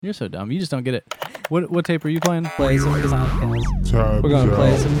You're so dumb. You just don't get it. What tape are you playing? Play some podcast. We're gonna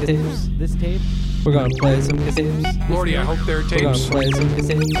play some tapes. This tape? We're gonna play some tapes. Lordy, I hope there are We're gonna tapes. play some tapes.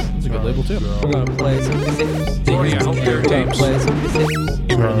 It's a good label too. We're gonna play some tapes. Lordy, I hope there are We're gonna tapes. play some tapes.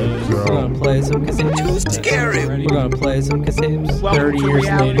 We're gonna play some cassettes. Too scary. We're gonna play some cassettes. Welcome 30 to years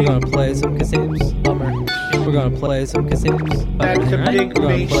later, reality. we're gonna play some cassettes. Bummer. We're gonna play some cassettes. That's a big We're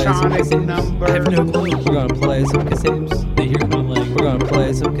gonna play some Masonic cassettes. number. I have no clue. We're gonna play some cassettes. You're kind of like, We're gonna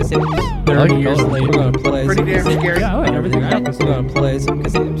play some cassettes. 30 years years later, we're gonna play Pretty some damn cassettes. scary. yeah, and everything. We're gonna play some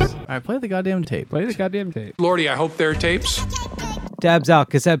cassettes. All right, play the goddamn tape. Play the goddamn tape. Lordy, I hope there are tapes. Dabs Out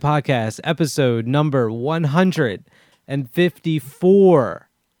Cassette Podcast, episode number 154.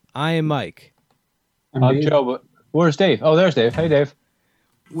 I am Mike. I'm Joe, but where's Dave? Oh, there's Dave. Hey, Dave.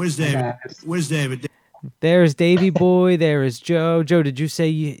 Where's David? Where's David? There's Davey Boy. There is Joe. Joe, did you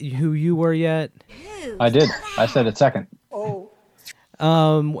say who you were yet? I did. I said it second.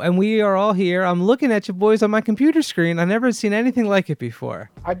 And we are all here. I'm looking at you boys on my computer screen. I've never seen anything like it before.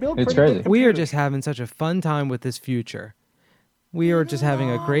 I built It's pretty crazy. good We are computers. just having such a fun time with this future. We are just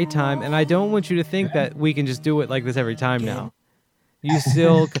having a great time, and I don't want you to think that we can just do it like this every time now. You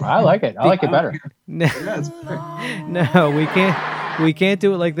still I like it. I like it better. no, we can't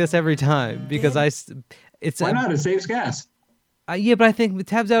do it like this every time because it's Why not? It saves gas. yeah, but I think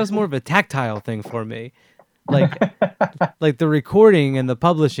Tabs Out is more of a tactile thing for me. Like the recording and the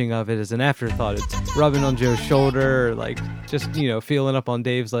publishing of it is an afterthought. It's rubbing on Joe's shoulder, or like just feeling up on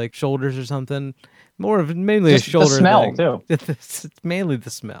Dave's like shoulders or something. More of mainly Just a shoulder the smell thing. too. It's mainly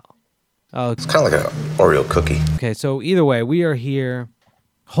the smell. Oh, It's kind of like an Oreo cookie. okay. So either way, we are here.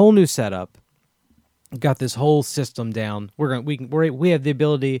 Whole new setup. Got this whole system down. We have the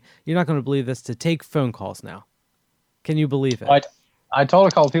ability. You're not going to believe this, to take phone calls now. Can you believe it? I told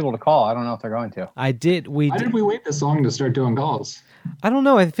a couple people to call. I don't know if they're going to. I did. Why did we wait this long to start doing calls? I don't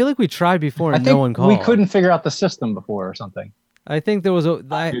know. I feel like we tried before I and think no one called. we couldn't figure out the system before or something. I think there was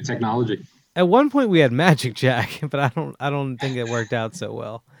New technology. at one point we had Magic Jack, but I don't think it worked out so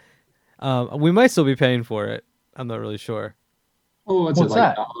well. We might still be paying for it. I'm not really sure. Oh, what's What's it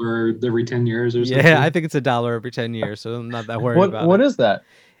like? that? $1 every 10 years or something? Yeah, I think it's $1 every 10 years, so I'm not that worried about What it. is that?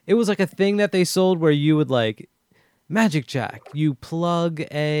 It was like a thing that they sold where you would like Magic Jack. You plug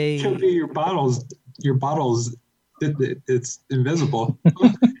a. Show me your bottles. It's invisible.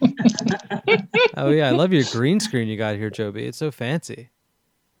 Oh yeah, I love your green screen you got here, Joby. It's so fancy.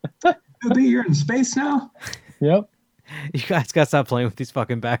 Joby, you're in space now? Yep. You guys gotta stop playing with these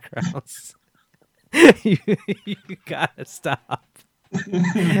fucking backgrounds. you gotta stop.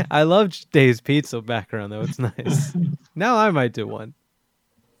 I love Dave's pizza background though. It's nice. Now I might do one.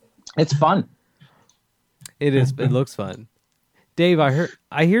 It's fun. It is. It looks fun. Dave,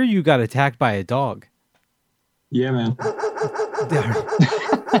 I hear you got attacked by a dog. Yeah, man.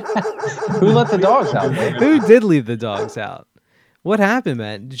 Who let the dogs out? Dave? Who did leave the dogs out? What happened,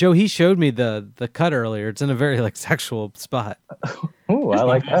 man? Joe, he showed me the cut earlier. It's in a very like sexual spot. Ooh, I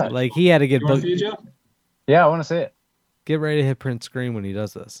like that. Like he had to get You want to see it, Joe? Yeah, I want to see it. get ready to hit print screen when he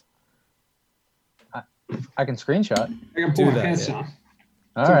does this. I can screenshot. I can pull Do my that, pants yeah. down.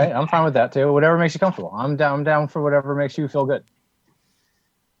 All right, I'm fine with that too. Whatever makes you comfortable. I'm down for whatever makes you feel good.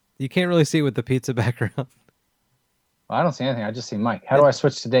 You can't really see with the pizza background. Well, I don't see anything. I just see Mike. How do I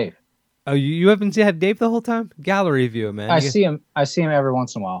switch to Dave? Oh, you haven't had Dave the whole time? Gallery view, man. I You- see him. I see him every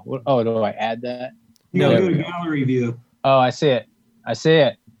once in a while. Oh, do I add that? You No. gotta go to gallery view. Oh, I see it. I see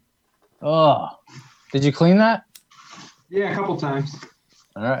it. Oh, did you clean that? Yeah, a couple times.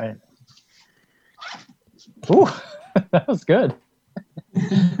 All right. Ooh, that was good.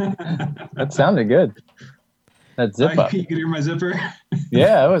 That sounded good. That zip up. You can hear my zipper.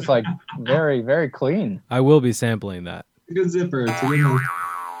 Yeah, it was like very, very clean. I will be sampling that. Good zipper. It's a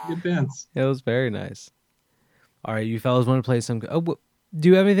good pants. It was very nice. All right, you fellas want to play some? Oh, do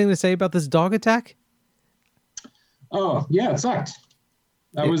you have anything to say about this dog attack? Oh, yeah, it sucked.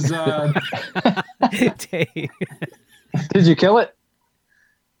 That was Dave, Did you kill it?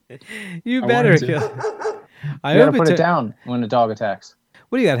 you I better wanted to. kill. I You gotta hope put it it down when the dog attacks.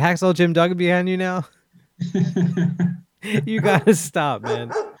 What do you got, Hacksaw Jim Duggan behind you now? You gotta stop,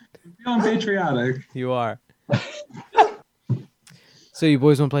 man. feeling patriotic. You are. So you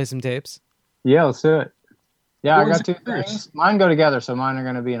boys want to play some tapes? Yeah, let's do it. Yeah, I What was got two it first? things. Mine go together, so mine are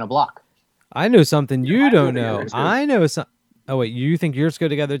going to be in a block. I know something you mine don't go know. together, too. I know some. Oh wait, you think yours go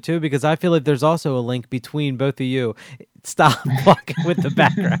together too? Because I feel like there's also a link between both of you. Stop fucking with the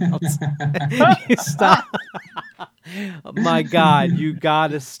backgrounds. You stop. Oh my God, you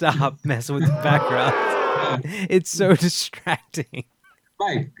gotta stop messing with the backgrounds. It's so distracting.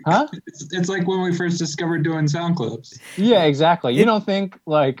 Mike, Huh? it's like when we first discovered doing sound clips. Yeah, exactly. You don't think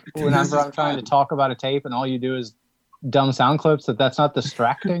like This whenever is I'm trying to fun. talk about a tape and all you do is dumb sound clips that's not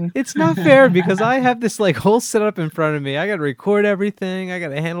distracting? It's not fair because I have this like whole setup in front of me. I got to record everything. I got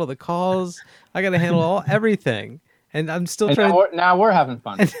to handle the calls. I got to handle everything, and I'm still And trying. now we're having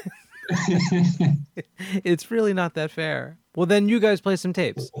fun. It's really not that fair. Well, then you guys play some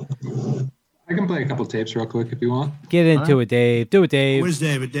tapes. I can play a couple tapes real quick if you want. Get into it, Dave. Do it, Dave. Where's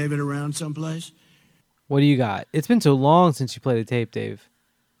David? David around someplace? What do you got? It's been so long since you played a tape, Dave.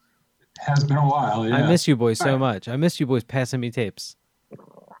 Has been a while. Yeah. I miss you boys so All right. much. I miss you boys passing me tapes.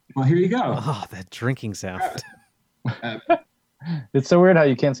 Well, here you go. Oh, that drinking sound. It's so weird how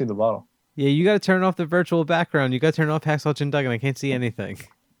you can't see the bottle. Yeah, you got to turn off the virtual background. You got to turn off Hacksaw Jim Duggan. I can't see anything.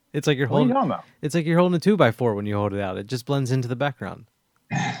 It's like you're What are you holding. talking about? It's like you're holding a 2x4 when you hold it out. It just blends into the background.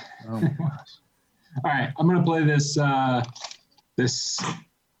 Oh my gosh. All right, I'm gonna play this this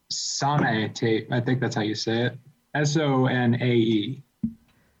Sonae tape. I think that's how you say it. Sonae.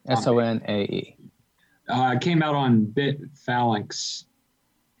 Sonae. It came out on Bit Phalanx.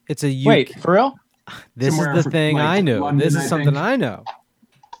 It's a Wait, for real? This is somewhere the from, thing like, I know. London, This I is something think. I know.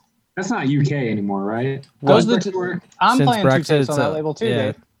 That's not UK anymore, right? Those Does are the Brexit work? I'm Since playing two Brexit, tapes it's on that label too, yeah,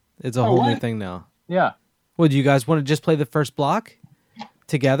 Dave. it's a Oh, whole new what? thing now. Yeah. Well, do you guys want to just play the first block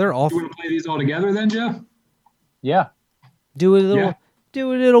together? All You want to play these all together then, Jeff? Yeah. do a little, Yeah.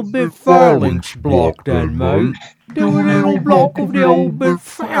 do a little bit phalanx block, then, mate. Do a little block of the old bit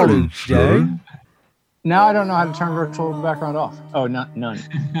phalanx, then. Now I don't know how to turn virtual background off. Oh, none.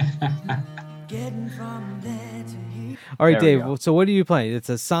 All right, There we Dave. go. So what are you playing? It's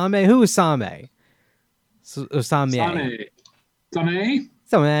a Sonae. Who is Sonae? Sonae. Sonae. Sonae?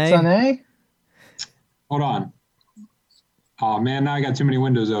 Sonae. Sonae? Hold on. Oh man, now I got too many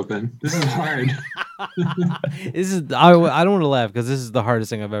windows open. This is hard. This is. I don't want to laugh because this is the hardest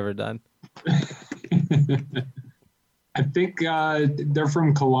thing I've ever done. I think they're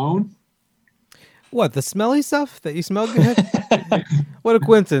from Cologne. What, the smelly stuff that you smell good? What a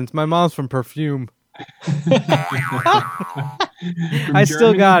coincidence. My mom's from Perfume. I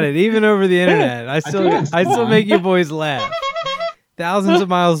still got it, even over the internet. I still fun. make you boys laugh. Thousands of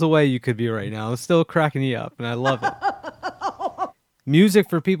miles away you could be right now. I'm still cracking you up, and I love it. Music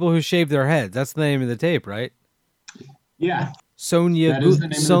for people who shave their heads. That's the name of the tape, right? Yeah. Sonia That is the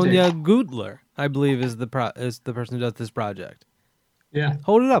name of the Sonia Gutler, I believe, is the person who does this project. Yeah.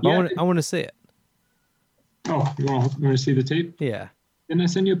 Hold it up. Yeah. I want to see it. Oh, you want to see the tape? Yeah. Didn't I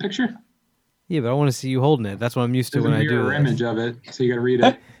send you a picture? Yeah, but I want to see you holding it. That's what I'm used to There's when a I do mirror this. image of it, so you got to read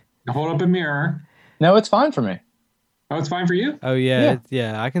it. Now hold up a mirror. No, it's fine for me. Oh, it's fine for you? Oh yeah, Yeah.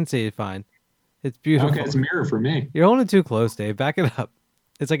 yeah, I can see it fine. It's beautiful. Okay, it's a mirror for me. You're holding it too close, Dave. Back it up.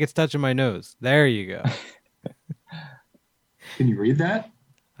 It's like it's touching my nose. There you go. Can you read that?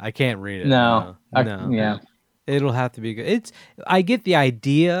 I can't read it. No. No. Yeah. It'll have to be good. I get the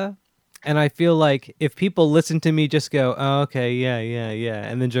idea, and I feel like if people listen to me just go, oh, okay, yeah,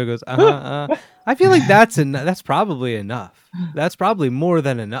 and then Joe goes, I feel like that's probably enough. That's probably more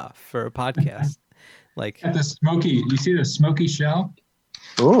than enough for a podcast. Like, Got the smoky. You see the smoky shell?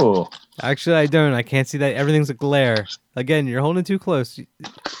 Ooh. actually, I don't. I can't see that. Everything's a glare. Again, you're holding too close.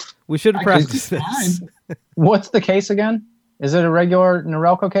 We should have I can practiced see this. mine. What's the case again? Is it a regular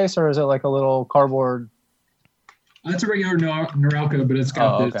Norelco case or is it like a little cardboard? That's a regular Norelco, but it's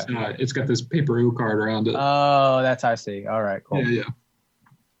got Oh, this. okay. It's got this paper O card around it. Oh, that's I see. All right, cool. Yeah.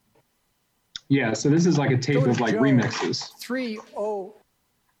 Yeah, so this is like a tape of like remixes. 3-0.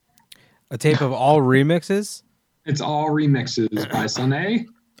 A tape of all remixes. It's all remixes by Sonae.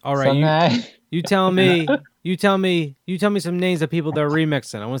 All right, Sonae. you tell me. You tell me some names of people that are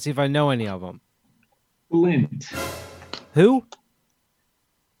remixing. I want to see if I know any of them. Blint. Who?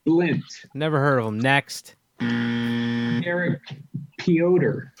 Blint. Never heard of them. Next. Eric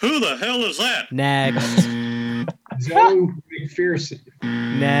Piotr. Who the hell is that? Next. Zoe McPherson.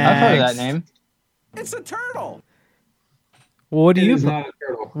 Next. I've heard of that name. It's a turtle. Well, what do It you? is not a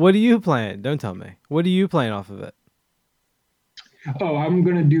turtle. What are you playing? Don't tell me. What are you playing off of it? Oh, I'm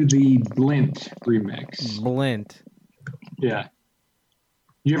gonna do the Blint remix. Blint. Yeah.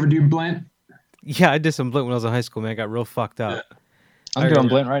 You ever do Blint? Yeah, I did some Blint when I was in high school, man. I got real fucked up. I'm doing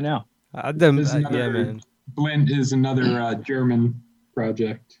Blint right now. I did, This is yeah, another- man. Blint is another German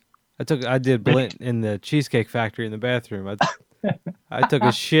project. I did Blint in the Cheesecake Factory in the bathroom. I took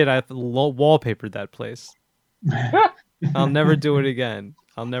a shit. I wallpapered that place. I'll never do it again.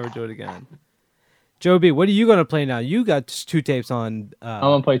 Joe B, what are you gonna play now? You got 2 tapes on. I'm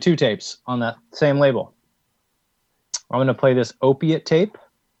gonna play 2 tapes on that same label. I'm gonna play this Opiate tape.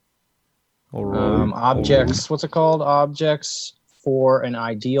 All right. Objects. What's it called? Objects for an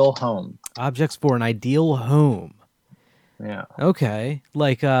ideal home. Objects for an ideal home. Yeah. Okay,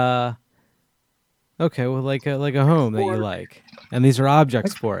 like a home that you like, and these are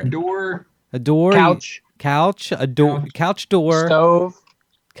objects for it. Door. A door, Couch. a door, couch door. Stove.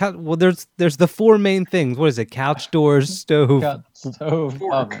 Well, there's the four main things. What is it? Couch, doors, stove. Stove.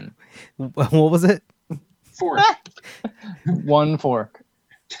 Fork. Oven. What was it? Fork. One fork.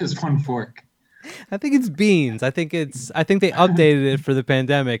 Just one fork. I think it's beans. I think they updated it for the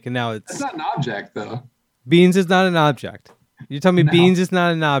pandemic, and now That's it's not an object, though. beans is not an object. You tell me No. beans is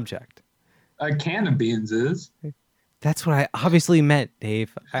not an object. A can of beans is. That's what I obviously meant,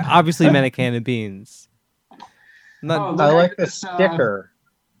 Dave. I obviously meant a can of beans. Not, I like the this, sticker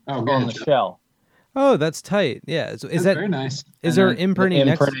Oh, on the good. shell. oh, that's tight. Yeah. So That's very nice. is there And then imprinting the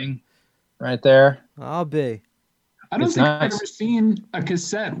next? imprinting right there. I'll be. I don't It's think I've nice. ever seen a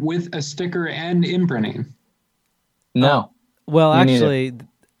cassette with a sticker and imprinting. No. Well, Me neither. actually,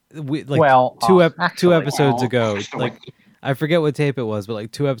 we like Well, two actually, episodes well, ago. actually. Like I forget what tape it was, but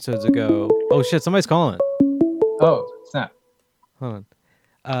like 2 episodes ago. Oh shit! Somebody's calling. Oh, snap. Hold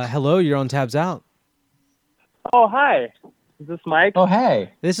on. Hello, you're on Tabs Out. Oh, hi. Is this Mike? Oh,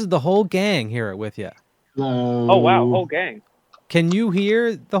 hey. This is the whole gang here with you. Hello. Oh, wow. Whole gang. Can you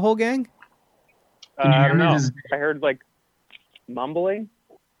hear the whole gang? Can you I hear don't me? know. This- I heard like mumbling.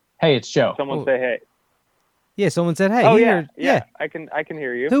 Hey, it's Joe. Someone Oh. say hey. Yeah, someone said, "Hey, Oh, he yeah. heard- Yeah. I can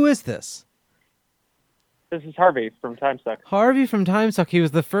hear you. Who is this? This is Harvey from Time Suck. Harvey from Time Suck. He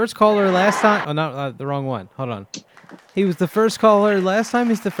was the first caller last time. Oh, no, the wrong one. Hold on. He was the first caller last time.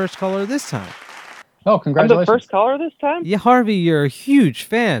 He's the first caller this time. Oh, I'm the congratulations. first caller this time? Yeah, Harvey, you're a huge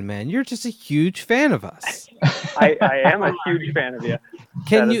fan, man. You're just a huge fan of us. I am a huge fan of you.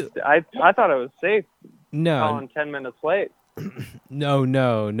 Can That you? is- I thought it was safe No, calling 10 minutes late. no.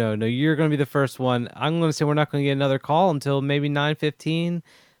 You're going to be the first one. I'm going to say we're not going to get another call until maybe 9:15,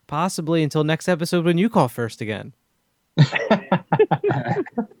 possibly until next episode when you call first again.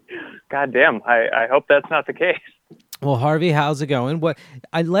 God damn. I hope that's not the case. Well, Harvey, how's it going?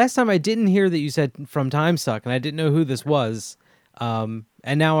 Last time I didn't hear that you said from Time Suck, and I didn't know who this was, and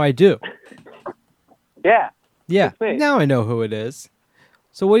now I do. Yeah. Yeah, That's me. now I know who it is.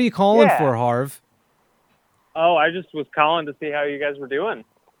 So what are you calling Yeah. for, Harv? Oh, I just was calling to see how you guys were doing.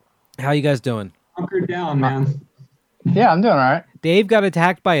 How you guys doing? Hunker down, man. Yeah, I'm doing all right. Dave got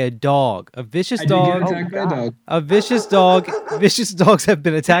attacked by a dog, a vicious I did dog. get attacked by a dog. A vicious dog. Vicious dogs have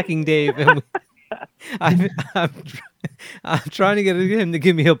been attacking Dave, and I'm trying to get him to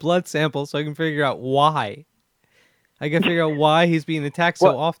give me a blood sample so I can figure out why. I can figure out why he's being attacked so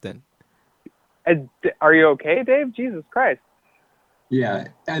What? often. Are you okay, Dave? Jesus Christ. Yeah.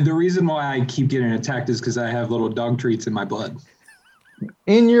 And the reason why I keep getting attacked is because I have little dog treats in my blood.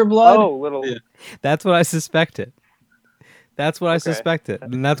 In your blood? Oh, little. Yeah. That's what I suspected. That's what I Okay. suspected,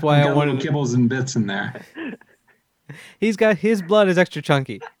 and that's why I've I got little wanted. kibbles and bits in there. He's got his blood is extra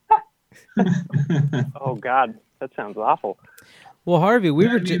chunky. Oh, God. That sounds awful. Well, Harvey, we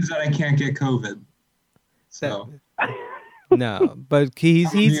That were means that I can't get COVID. So no, but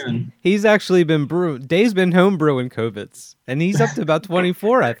immune. he's actually been brewing. Dave's been home brewing COVIDs, and he's up to about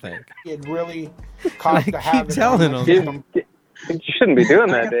 24, I think. It really I caused keep the havoc. telling on him. the You shouldn't be doing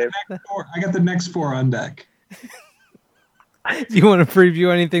I that, got, the Dave. next four, I got the next 4 on deck. Do you want to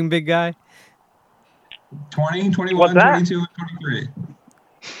preview anything, big guy? 20, 21, What's that? 22, and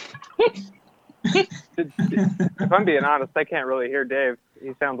 23. If I'm being honest, I can't really hear Dave.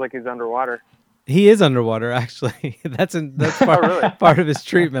 He sounds like he's underwater. He is underwater, actually. That's part, really? part of his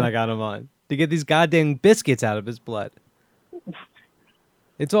treatment I got him on to get these goddamn biscuits out of his blood.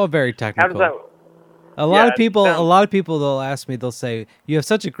 It's all very How technical. does that? A lot Yeah, of people, it sounds- a lot of people, they'll ask me, they'll say, "You have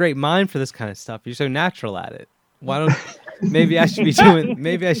such a great mind for this kind of stuff. You're so natural at it. Why don't maybe I should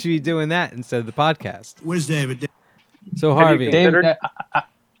be doing that instead of the podcast?" Where's David? So Have you Harvey, Dave, considered-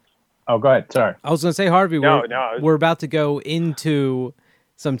 oh, go ahead. Sorry. I was gonna say, Harvey, No, we're, no, I was- we're about to go into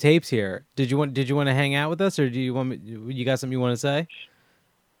some tapes here. Did you want to hang out with us, or do you want me, you got something you want to say?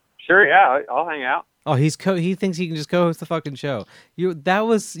 Sure, yeah, I'll hang out. Oh, he thinks he can just co-host the fucking show.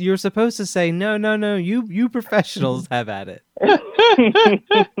 You're supposed to say no. You professionals have at it.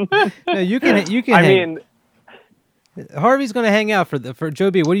 No, you can I hang. mean, Harvey's gonna hang out for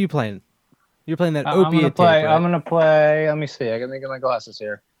Joe B. What are you playing? You're playing that I'm Opiate gonna play. tape, right? I'm gonna play. Let me see. I gotta get my glasses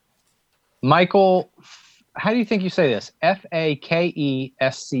here. Michael, how do you think you say this?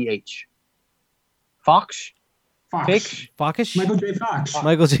 Fakesch. Fox. Fox. Fakesch? Michael J. Fox.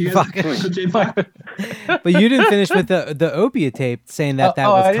 Michael J. You guys- Fox. Michael J. Fox. But you didn't finish with the Opiate tape, saying that I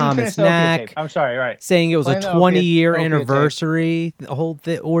was didn't Thomas finish the Opiate Knack, tape. I'm sorry. Right. saying it was a Playing the 20-year Opiate tape. anniversary, the whole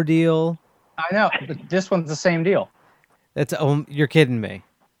ordeal. I know, but this one's the same deal. That's you're kidding me.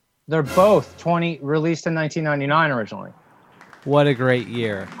 They're both released in 1999 originally. What a great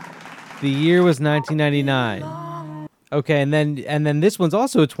year. The year was 1999. Okay, and then this one's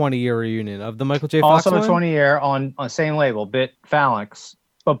also a 20-year reunion of the Michael J. Fox Also one? a 20-year on same label, Bit Phalanx.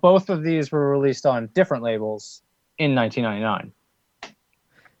 But both of these were released on different labels in 1999.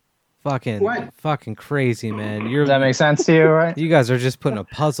 Fucking crazy, man. Does that make sense to you, right? You guys are just putting a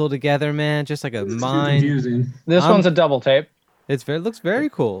puzzle together, man. Just like a It's too mind. confusing. This one's a double tape. Looks very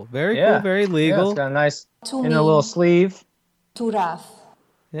cool. Very Yeah. cool, very Yeah, legal. it's got a nice To in me, a little sleeve. too rough.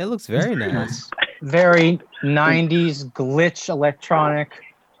 It looks very nice. Very 90s glitch electronic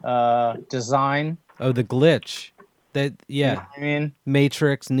design. Oh, the glitch. You know Yeah. what I mean,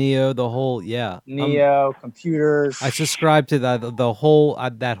 Matrix, Neo, the whole, yeah. Neo, computers. I subscribe to the whole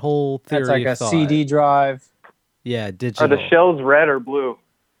that whole theory That's like of a thought. CD drive. Yeah, Are digital. the shells red or blue?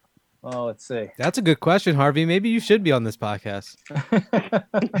 Oh, let's see. That's a good question, Harvey. Maybe you should be on this podcast.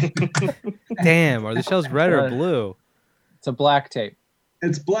 Damn, are the shells red or blue? It's a black tape.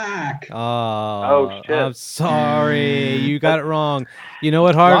 It's black. Oh, shit. I'm sorry. You got it wrong. You know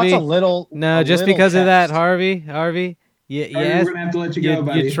what, Harvey? Lots of little. No, a just little because of that, text. Harvey. Harvey, Yes. we're gonna have to let you go,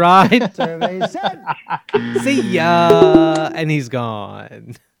 buddy. You tried. See ya. And he's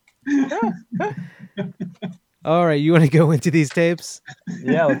gone. All right, you want to go into these tapes?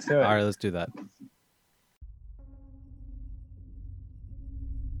 Yeah, let's do it. All right, let's do that.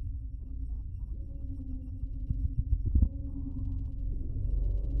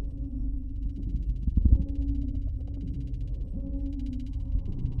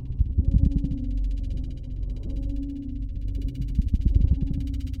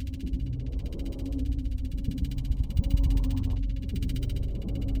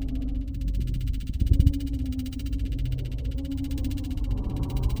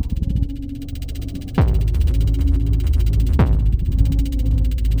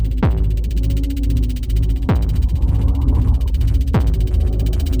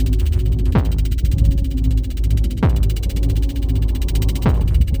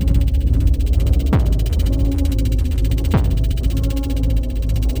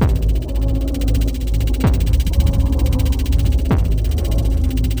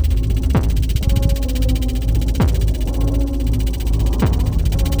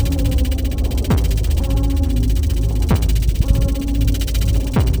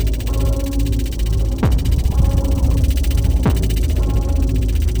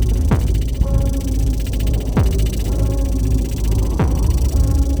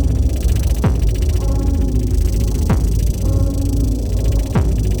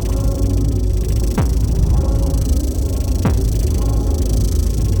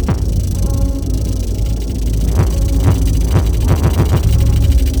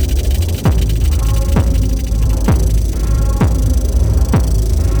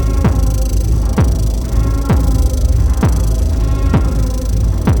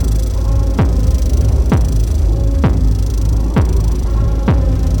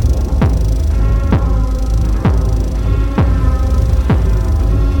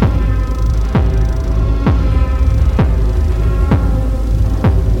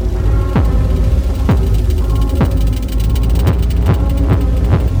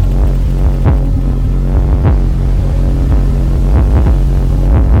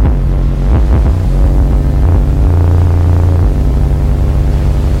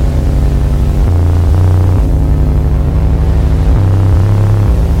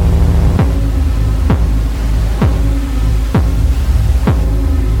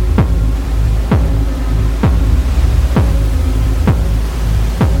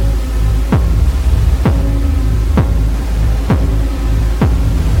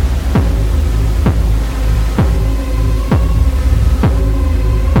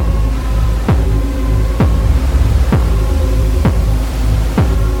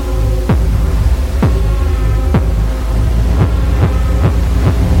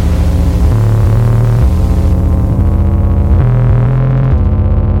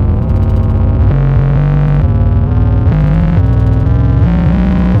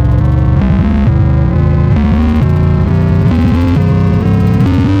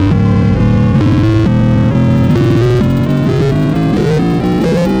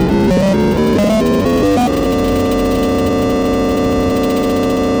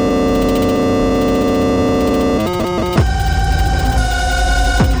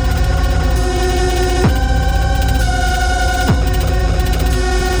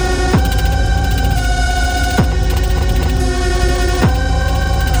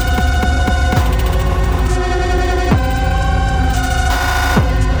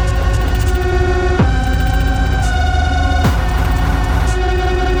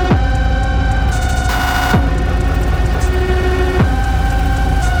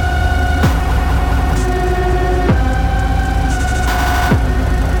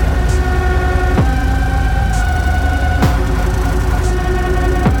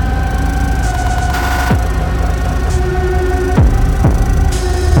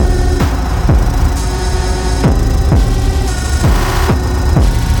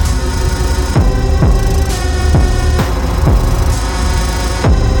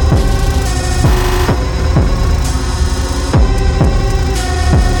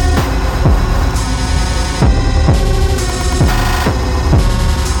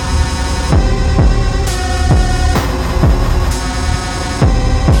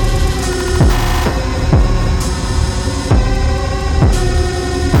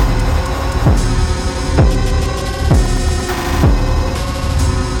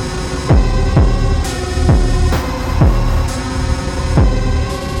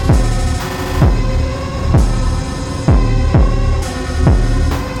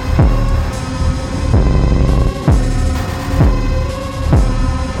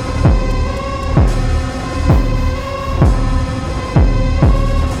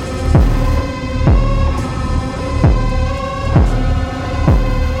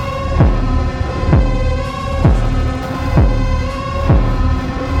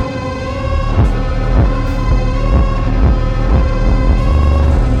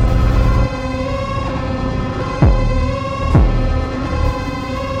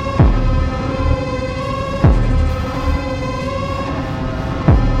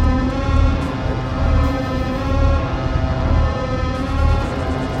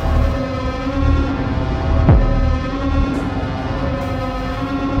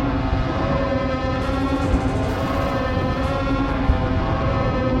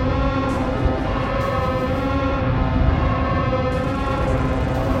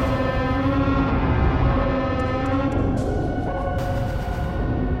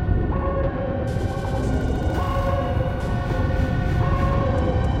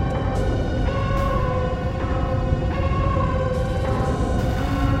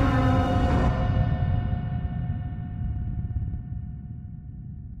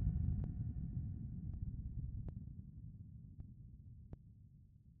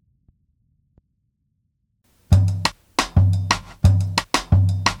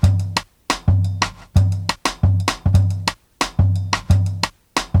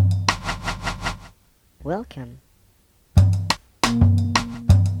 Welcome.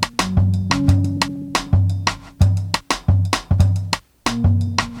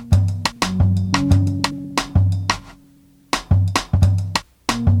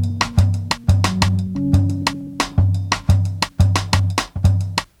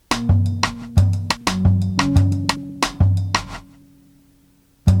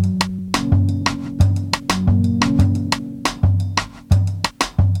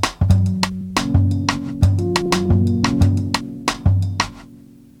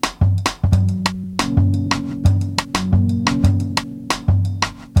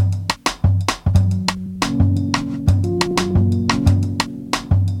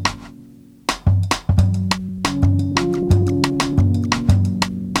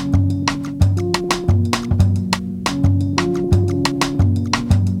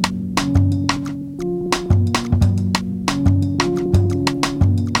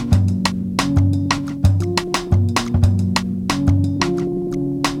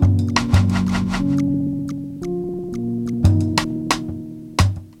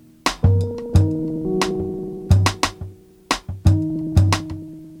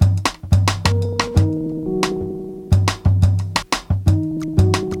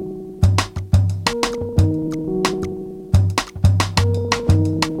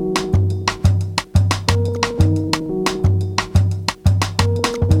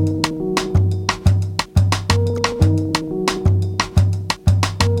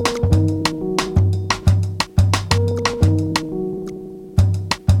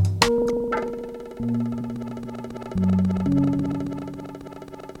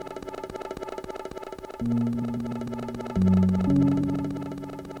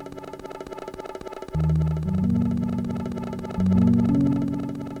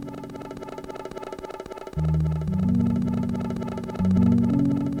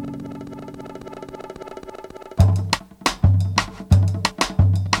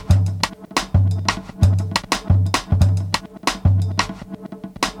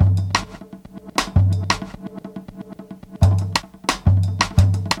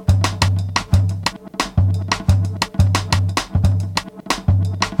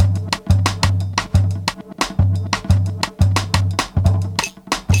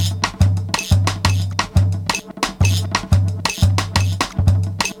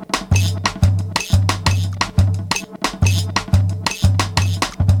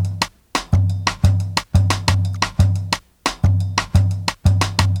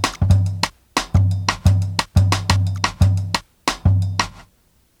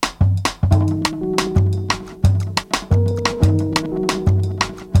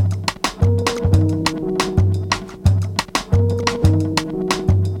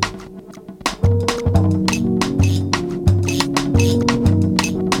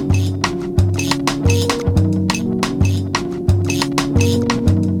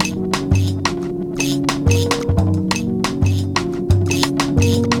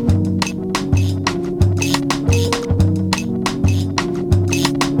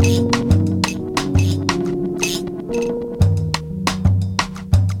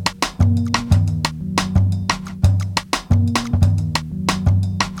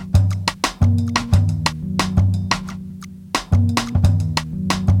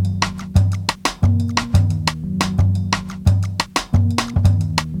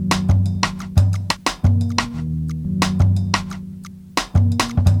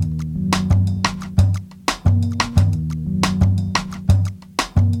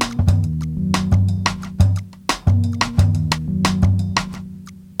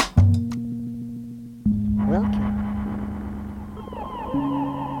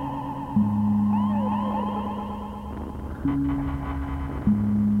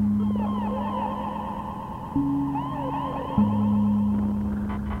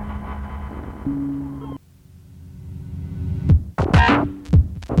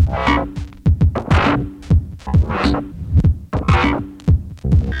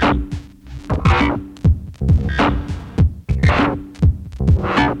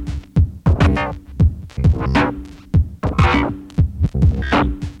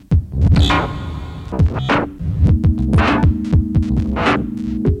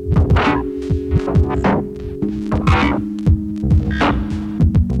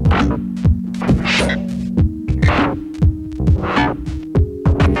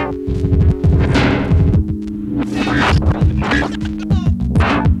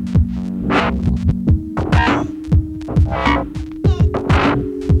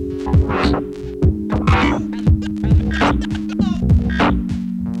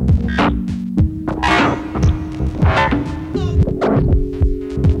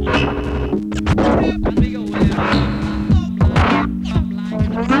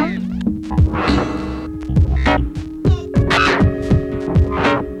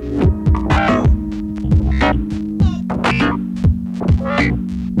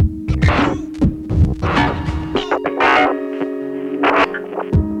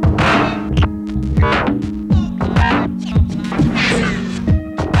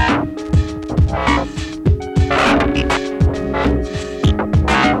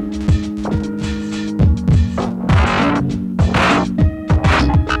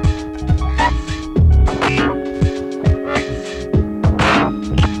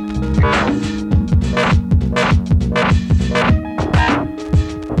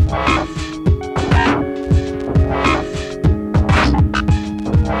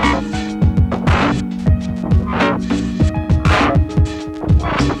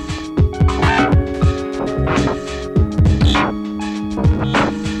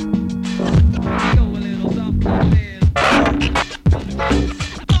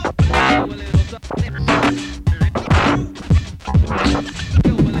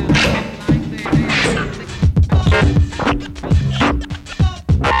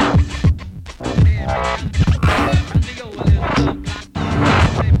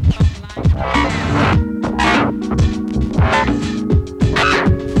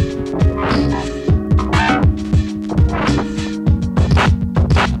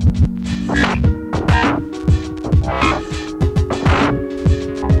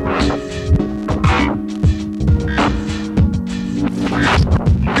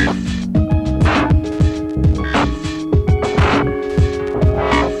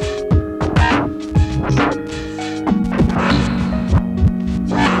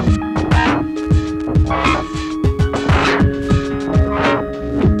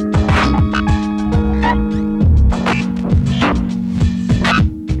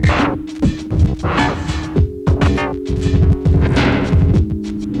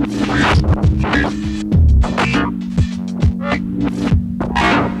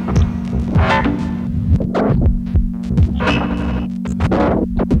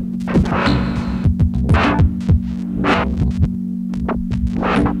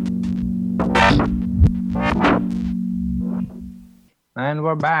 And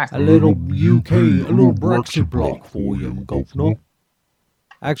we're back. A little UK, a little Brexit block for you, governor.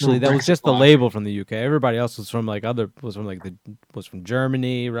 Actually, that was just the label from the UK. Everybody else was from from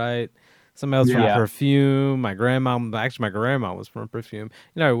Germany, right? Somebody else from perfume. My grandma was from perfume.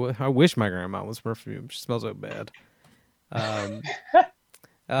 You know, I wish my grandma was perfume. She smells so bad. I'm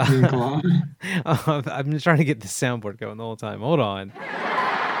trying to get the soundboard going the whole time. Hold on.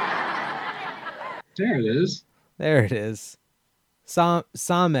 There it is. There it is.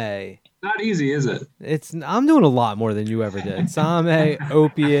 Sonae. Not easy, is it? I'm doing a lot more than you ever did. Sonae,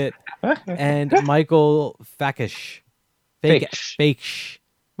 Opiate, and Michael Fakesch. Fakesch.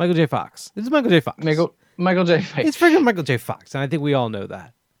 Michael J. Fox. This is Michael J. Fox. Michael J. Fox. It's freaking Michael J. Fox, and I think we all know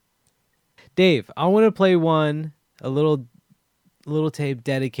that. Dave, I want to play a little tape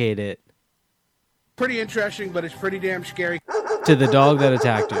dedicated. Pretty interesting, but it's pretty damn scary. To the dog that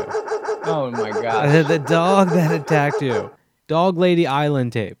attacked you. Oh my god. The dog that attacked you. Dog Lady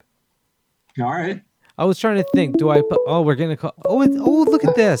Island tape. All right. I was trying to think. Do I put? Oh, we're getting a call. Oh, look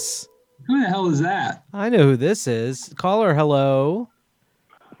at this. Who the hell is that? I know who this is. Caller, hello.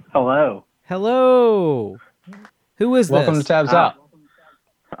 Hello. Hello. Who is Welcome this? to Tabs Out.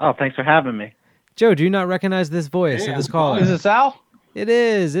 Oh, thanks for having me. Joe, do you not recognize this voice of this caller? Is it Sal? It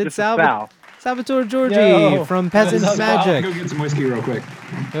is. It's Sal. Salvatore Giorgi Yo. from Peasant I'll Magic. go get some whiskey real quick.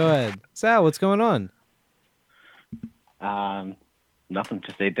 Go ahead. Sal, what's going on? Nothing.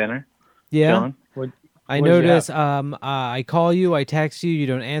 Just ate dinner. Yeah. Chilling. I What did you notice I call you, I text you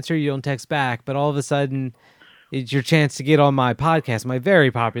don't answer, you don't text back, but all of a sudden it's your chance to get on my podcast, my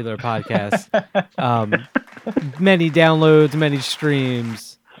very popular podcast. Many downloads, many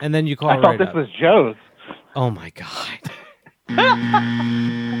streams, and then you call I thought right this up. was Joe's. Oh my god.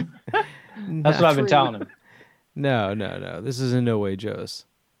 That's what I've been telling him. No. This is in no way Joe's.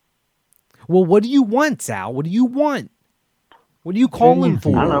 Well, what do you want, Sal? What do you want? What are you calling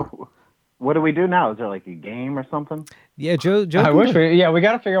for? I don't know. What do we do now? Is there like a game or something? Yeah, Joe. I wish we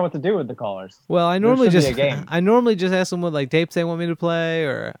got to figure out what to do with the callers. Well, I There normally should be a game. just ask them what like tapes they want me to play,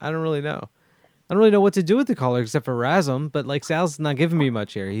 or I don't really know. I don't really know what to do with the caller except for razz them. But like Sal's not giving me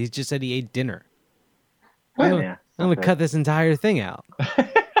much here. He just said he ate dinner. I'm gonna cut this entire thing out.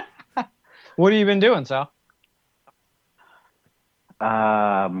 What have you been doing, Sal?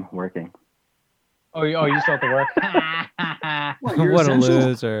 Working. Oh, you still have to work? What a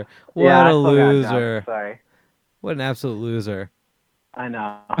loser! What Yeah, I a still got a job. loser! Sorry. What an absolute loser! I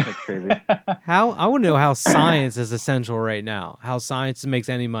know. It's crazy. How I want to know how science is essential right now. How science makes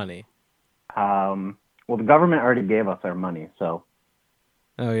any money. Well, the government already gave us our money, so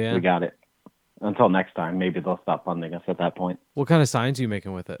Oh yeah. we got it. Until next time, maybe they'll stop funding us at that point. What kind of science are you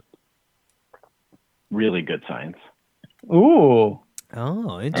making with it? Really good science. Ooh, Oh,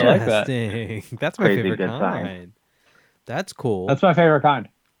 I like that. interesting. That's my Crazy favorite good kind. science. That's cool. that's my favorite kind.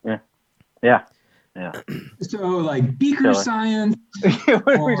 Yeah. So, like beaker Killer. science. What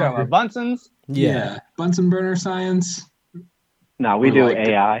are we talking about? Bunsen's? yeah. Bunsen burner science. No, we Or do like-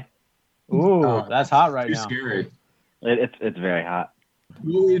 AI. Ooh, Oh, that's hot right Too now. scary. It's very hot.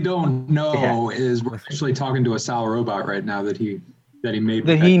 What we don't know is we're actually talking to a Sal robot right now that he made.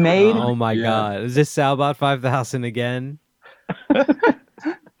 That he made? Oh my Yeah. god. Is this Salbot 5000 again?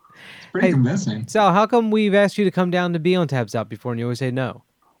 It's pretty Hey, convincing. Sal, how come we've asked you to come down to be on Tabs Out before and you always say no?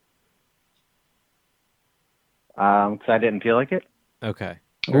 Because I didn't feel like it. Okay.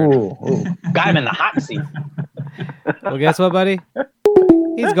 Ooh, got him in the hot seat. Well, guess what, buddy?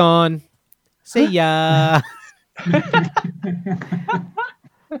 He's gone. See ya.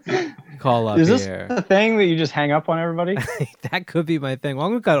 Call up Is this here. the thing that you just hang up on everybody? That could be my thing. Well,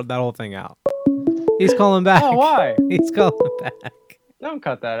 I'm gonna cut that whole thing out. He's calling back. Oh, why? He's calling back. Don't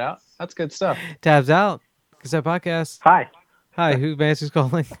cut that out. That's good stuff. Tabs out. Cassette podcast. Hi. Hi. Who who's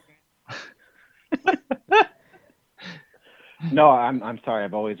calling? No, I'm sorry.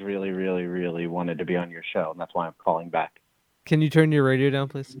 I've always really, really, really wanted to be on your show, and that's why I'm calling back. Can you turn your radio down,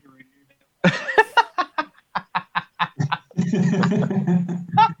 please?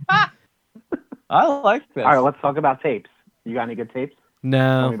 I like this. All right, let's talk about tapes. You got any good tapes? Tell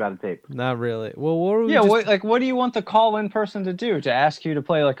No, me about a tape. not really. Well, what were we Yeah, just- what do you want the call-in person to do? To ask you to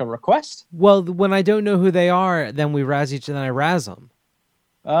play like a request? Well, when I don't know who they are, then we razz each other and I razz them.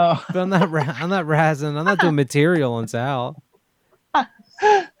 Oh, But I'm not razzing. I'm not doing material on Sal.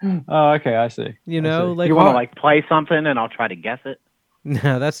 oh, okay, I see. You know, see. like You want to hard- like play something, and I'll try to guess it.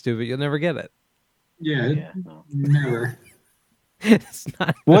 No, that's stupid. You'll never get it. Yeah, Yeah. No. never. It's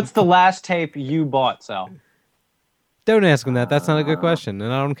not. What's the last tape you bought, Sal? Don't ask him that. That's not a good question,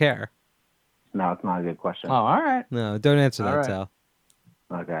 and I don't care. No, it's not a good question. Oh, all right. No, don't answer that, All right. Sal.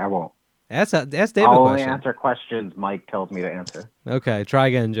 Okay, I won't. Ask Dave a I'll only question. answer questions Mike tells me to answer. Okay, try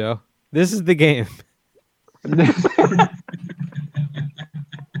again, Joe. This is the game.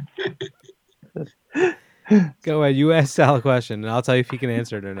 Go ahead. You ask Sal a question, and I'll tell you if he can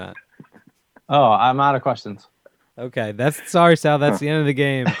answer it or not. Oh, I'm out of questions. Okay, sorry, Sal. That's the end of the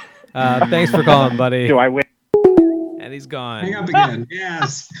game. Thanks for calling, buddy. Do I win? And he's gone. Hang up again.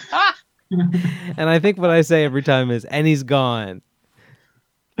 Yes. And I think what I say every time is, and he's gone.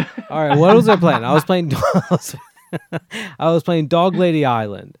 All right, what was I playing? I was playing I was playing Dog Lady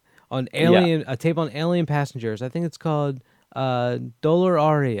Island on a tape on Alien Passengers. I think it's called Dolor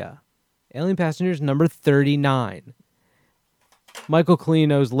Aria. Alien Passengers number 39. Michael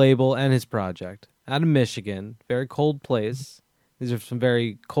Colino's label and his project. Out of Michigan. Very cold place. These are some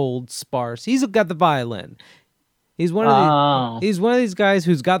very cold, sparse. He's got the violin. He's one of he's one of these guys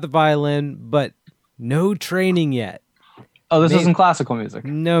who's got the violin, but no training yet. Oh, this isn't classical music.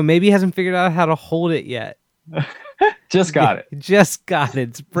 No, maybe he hasn't figured out how to hold it yet. Just got it. Just got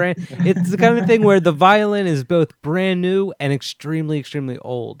it. It's the kind of thing where the violin is both brand new and extremely, extremely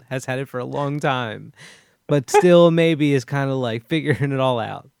old. Has had it for a long time, but still maybe is kind of like figuring it all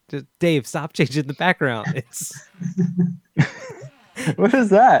out. Just Dave, stop changing the background. It's What is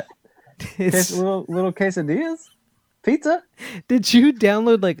that? it's. Little quesadillas? Pizza? Did you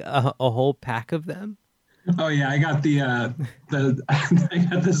download like a whole pack of them? Oh yeah, I got the I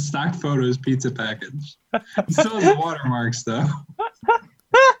got the stock photos pizza package. It still has the watermarks though.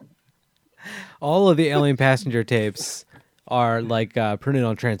 All of the Alien Passenger tapes are like printed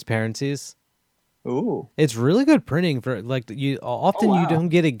on transparencies. Ooh. It's really good printing for like you. Often wow. you don't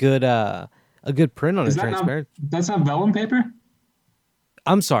get a good print on Is a that transparent. That's not vellum paper?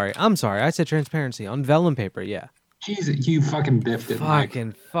 I'm sorry. I said transparency on vellum paper. Yeah. Jesus, you fucking biffed it. Mike.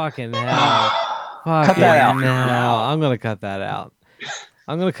 Fucking hell. Cut that out. No, I'm gonna cut that out.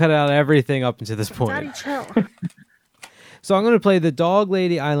 I'm gonna cut out everything up until this point. So I'm gonna play the Dog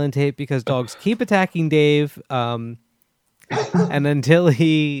Lady Island tape because dogs keep attacking Dave. And until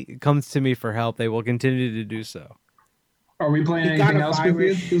he comes to me for help, they will continue to do so. Are we playing You got anything a else with you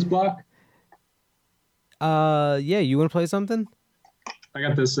virus. this block? Yeah, you want to play something? I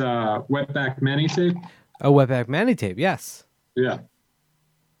got this Wetbackmanny tape. Oh, Wetbackmanny tape, yes. Yeah.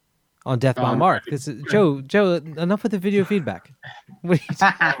 On Death by Mark. This is Joe. Enough with the video feedback. What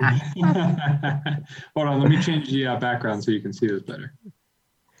are you Hold on, let me change the background so you can see this better.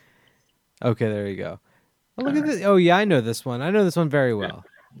 Okay, there you go. Oh, look at this. Oh yeah, I know this one. I know this one very well.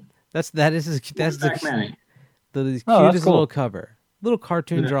 That's the Wetbackmanny. cutest Oh, that's cool. little cover. Little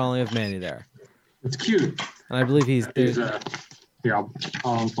cartoon drawing of Manny there. It's cute. And I believe He's, there's here, I'll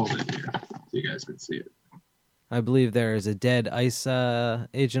unfold it here so you guys can see it. I believe there is a dead ICE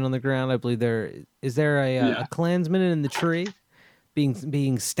agent on the ground. I believe there a Klansman in the tree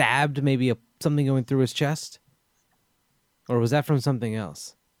being stabbed, maybe something going through his chest? Or was that from something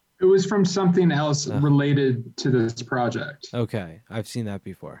else? It was from something else related to this project. Okay, I've seen that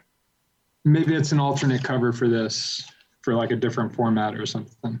before. Maybe it's an alternate cover for this, for like a different format or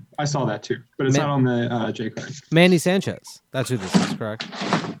something. I saw that too, but it's not on the J card. Manny Sanchez. That's who this is, correct?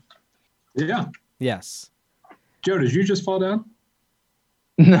 Yeah. Yes. Joe, did you just fall down?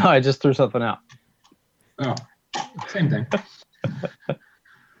 No, I just threw something out. Oh, same thing.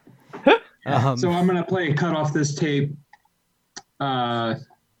 So I'm gonna play a cut off this tape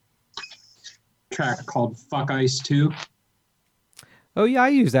track called "Fuck Ice 2." Oh yeah, I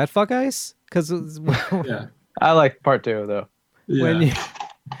use that fuck ice because Yeah. I like part 2 though. Yeah. when you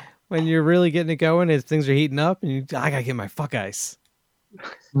when you're really getting it going, as things are heating up, and I gotta get my fuck ice.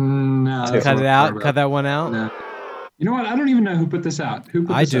 No, that's Cut not it out. fair, Cut but- that one out. No. You know what? I don't even know who put this out. Who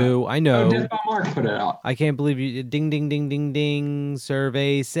put I this do. out? I know. Oh, Death by Mark put it out. I can't believe you. Ding ding ding ding ding.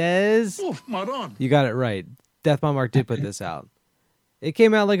 Survey says you got it right. Death by Mark did put this out. It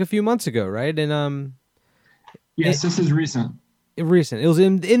came out like a few months ago, right? And Yes, this is recent. recent. It was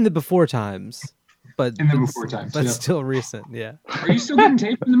in the before times, but In the before times, but yeah. still recent. Yeah. Are you still getting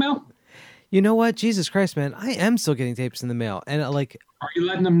tape in the mail? You know what? Jesus Christ, man! I am still getting tapes in the mail, and like, Are you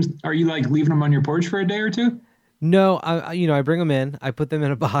letting them? Are you like leaving them on your porch for a day or two? no, I bring them in, I put them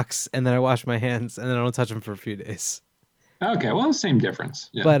in a box, and then I wash my hands, and then I don't touch them for a few days. Okay, well, same difference.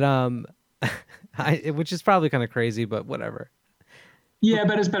 Yeah. But which is probably kind of crazy, but whatever. Yeah,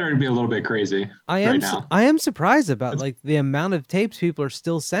 but it's better to be a little bit crazy right now. I am surprised about like the amount of tapes people are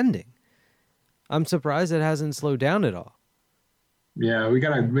still sending. I'm surprised it hasn't slowed down at all. Yeah, we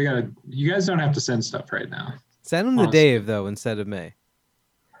gotta. You guys don't have to send stuff right now. Send them to Honestly. Dave though instead of me.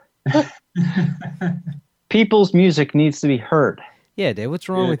 People's music needs to be heard. Yeah, Dave, what's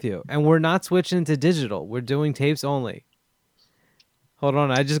wrong Yeah. with you? And we're not switching to digital. We're doing tapes only. Hold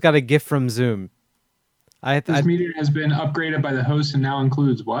on, I just got a gift from Zoom. This meeting has been upgraded by the host and now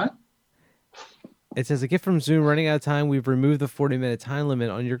includes what? It says a gift from Zoom running out of time. We've removed the 40-minute time limit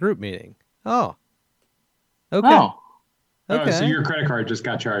on your group meeting. Oh. Okay. Oh. Okay. Oh, so your credit card just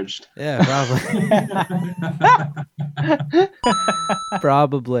got charged. Yeah, probably.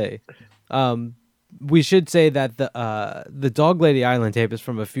 Probably. We should say that the Dog Lady Island tape is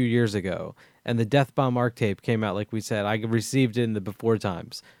from a few years ago, and the Death Bomb Arc tape came out, like we said. I received it in the before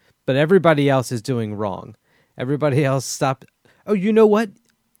times. But everybody else is doing wrong. Everybody else stopped. Oh, you know what?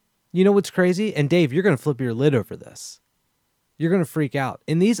 You know what's crazy? And Dave, you're going to flip your lid over this. You're going to freak out.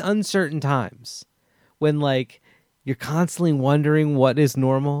 In these uncertain times, when like you're constantly wondering what is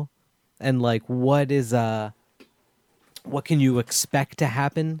normal and like what can you expect to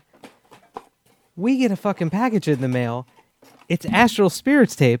happen? We get a fucking package in the mail. It's Astral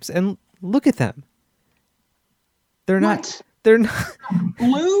Spirits tapes, and look at them. They're not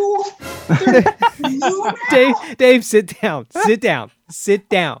Blue? Dave, sit down. Sit down. Sit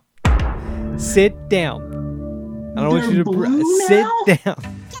down. Sit down. I don't want you to sit down.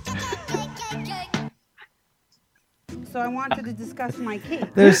 So I wanted to discuss my cake.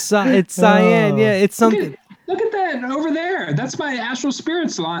 It's cyan. Yeah, it's something. Look at that over there. That's my Astral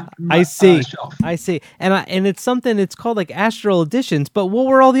Spirits line. I see. Shelf. I see. And it's something. It's called like Astral Editions. But what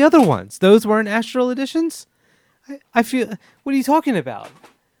were all the other ones? Those weren't Astral Editions. I feel. What are you talking about?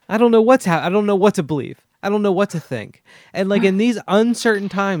 I don't know I don't know what to believe. I don't know what to think. And like in these uncertain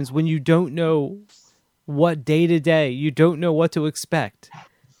times when you don't know what day to day, you don't know what to expect.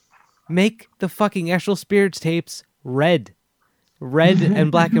 Make the fucking Astral Spirits tapes red. Red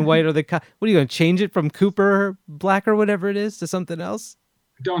and black and white are the what are you going to change it from Cooper black or whatever it is to something else?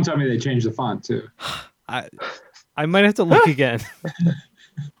 Don't tell me they changed the font too. I might have to look again.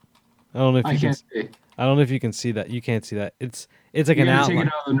 I don't know if I you can. can't see. I don't know if you can see that. You can't see that. It's like an outline. Take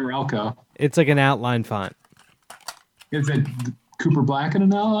it out of the Norelco. It's like an outline font. Is it Cooper Black in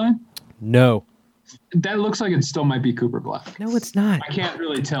an outline? No. That looks like it still might be Cooper Black. No, it's not. I can't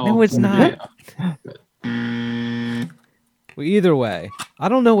really tell. No, it's from the not. video. Well, either way, I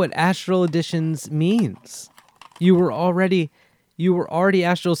don't know what Astral Editions means. You were already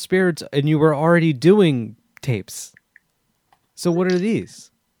Astral Spirits, and you were already doing tapes. So what are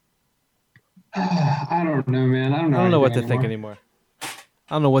these? I don't know, man. I don't I don't know what to anything think anymore. I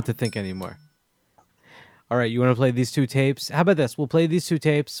don't know what to think anymore. All right, you want to play these two tapes? How about this? We'll play these two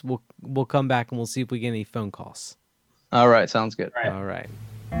tapes. We'll come back and we'll see if we get any phone calls. All right, sounds good. All right.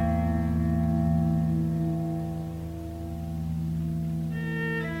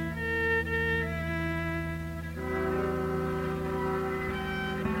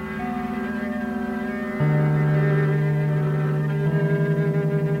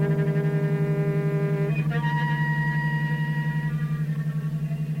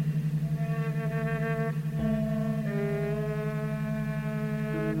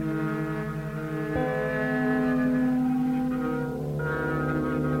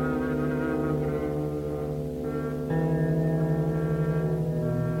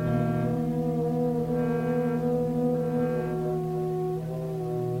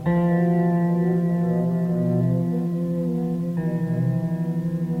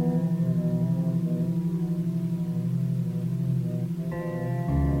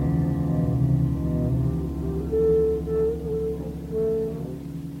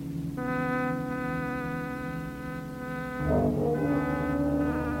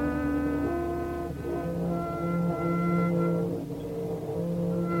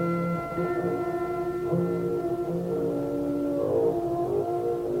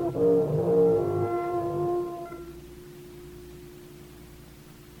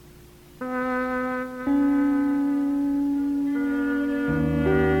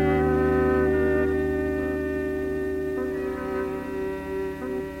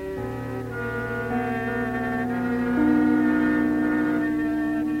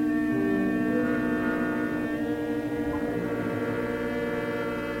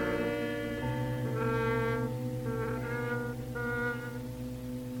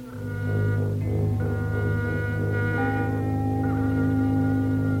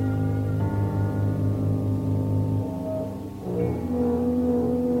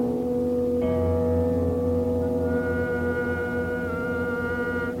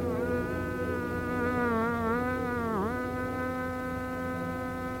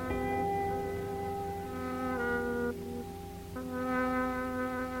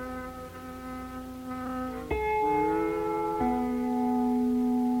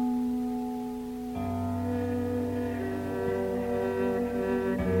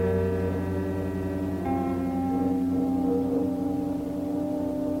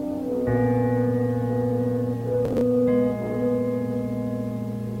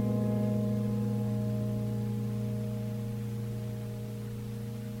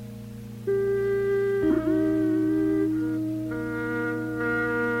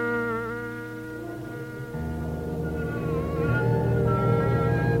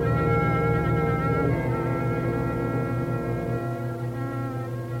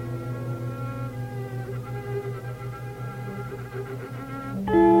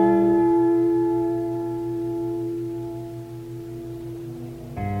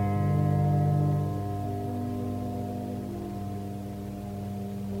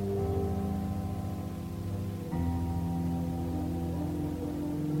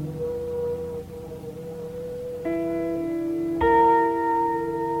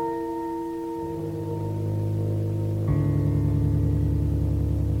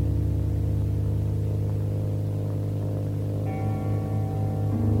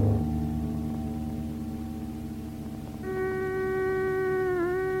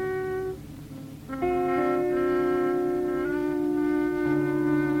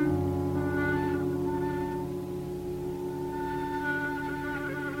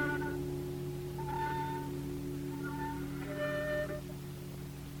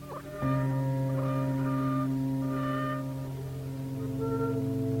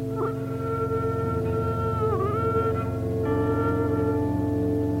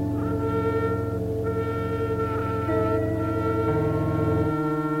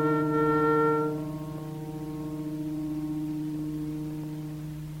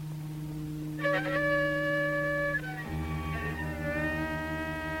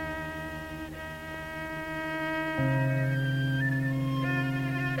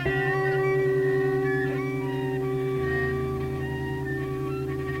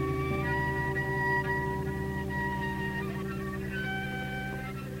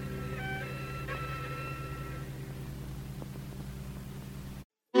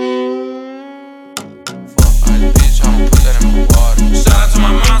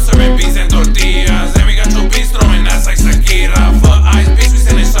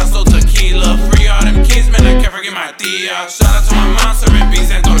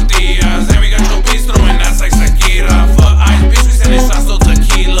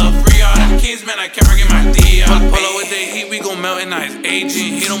 now it's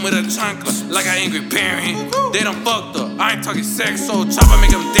aging. Hit him with a chancla like an angry parent. They done fucked up. I ain't talking sex, so chopper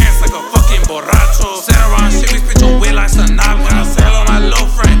make him dance like a fucking borracho. Sat around shit, we spit your way like Sonae. Sell on my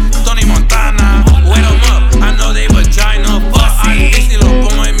little friend, Tony Montana. Wait them up, I know they vagina. Fuck, I bitch, ni lo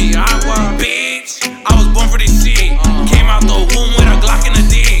pongo en mi agua. Bitch, I was born for this shit. Came out the womb with a Glock in the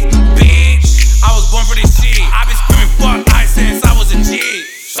dick. Bitch, I was born for this shit. I been screaming fuck ice since I was a kid.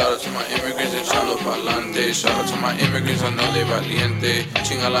 Shout out to my immigrants and chalo pa'lante. Shout out to my immigrants, I know they valiente.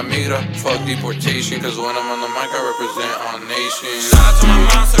 Chinga la migra, fuck deportation. Cause when I'm on the mic, I represent all nations. Shout out to my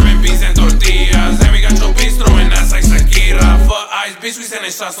mom serving beans and tortillas. And we got your bitch throwing ass like Shakira. Fuck ice, bitch, we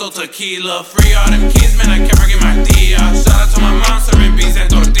sending shots to tequila. Free all them kids, man, I can't forget my tia. Shout out to my mom serving beans and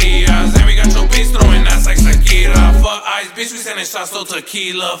tortillas. And we got your bitch throwing ass like Shakira. Fuck ice, bitch, we sending shots to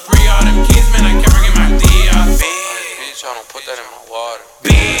tequila. Free all them kids, man, I can't forget my tia. Bitch, I don't put that in my water.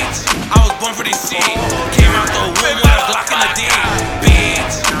 Bitch, I was born for this shit. Came out the womb with a Glock in the dick.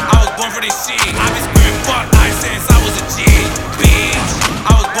 Bitch, I was born for this shit. I been screaming fuck ice since I was a kid. Bitch,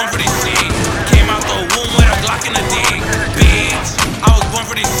 I was born for this shit. Came out the womb with a Glock in the dick. Bitch, I was born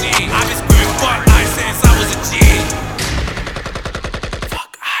for this shit. I been screaming fuck ice since I was a kid.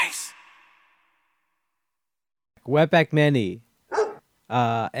 Fuck ice. Wetbackmanny,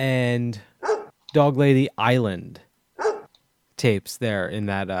 and Dog Lady Island tapes there in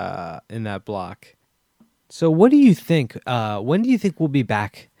that block. So what do you think? When do you think we'll be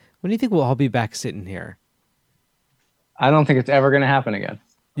back? When do you think we'll all be back sitting here? I don't think it's ever going to happen again.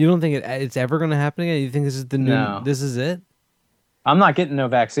 You don't think it's ever going to happen again? You think this is the new? No. This is it? I'm not getting no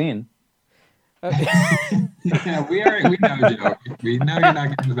vaccine. Yeah, we know, Joe. We know you're not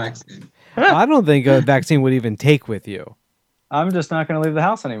getting the vaccine. I don't think a vaccine would even take with you. I'm just not going to leave the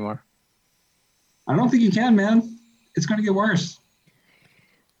house anymore. I don't think you can, man. It's going to get worse.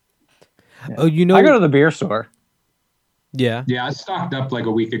 Yeah. Oh, you know, I go to the beer store. Yeah. Yeah, I stocked up like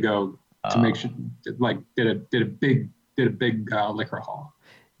a week ago to make sure, like, did a big liquor haul.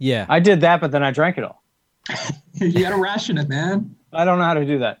 Yeah. I did that, but then I drank it all. You got to ration it, man. I don't know how to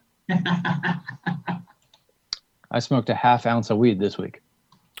do that. I smoked a half ounce of weed this week.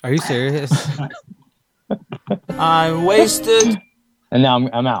 Are you serious? I'm wasted. And now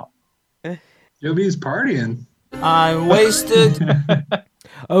I'm out. Joby's partying. I'm wasted.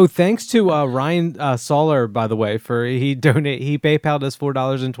 Oh, thanks to Ryan Solar, by the way, for he PayPal'd us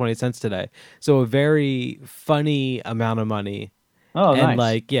 $4.20 today. So a very funny amount of money. Oh, and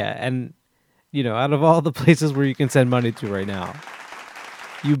nice. and you know, out of all the places where you can send money to right now,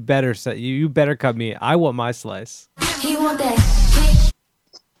 you better cut me. I want my slice. He want that.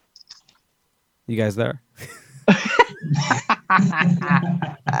 You guys there?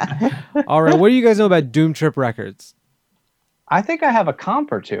 All right, what do you guys know about Doom Trip Records? I think I have a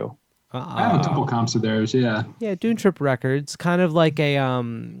comp or two. I have a couple comps of theirs, yeah. Yeah, Doom Trip Records, kind of like a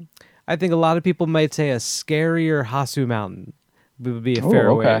I think a lot of people might say a scarier Hasu Mountain would be a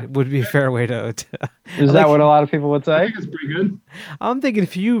fair way. Would be a fair way to Is that what a lot of people would say? I think it's pretty good. I'm thinking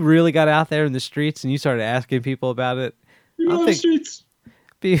if you really got out there in the streets and you started asking people about it, The streets.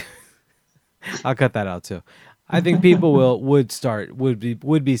 I'll cut that out too. I think people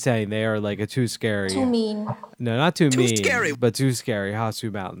would be saying they are like a too scary. Too mean. No, not too mean, scary, but too scary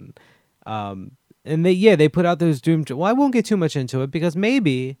Hasu Mountain. And they put out those Doom. Well, I won't get too much into it because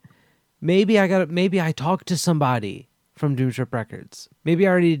maybe I talked to somebody from Doom Trip Records. Maybe I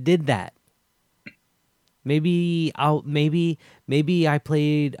already did that. Maybe I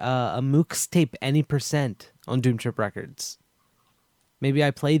played a Mukqs tape any % on Doom Trip Records. Maybe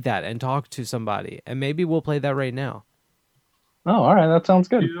I played that and talked to somebody, and maybe we'll play that right now. Oh, all right, that sounds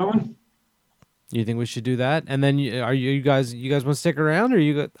good. You think we should do that? And then you guys want to stick around,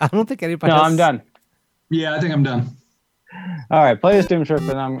 or I don't think anybody. No, else... I'm done. Yeah, I think I'm done. All right, play this Doom Trip,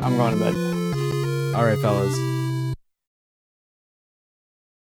 and I'm going to bed. All right, fellas.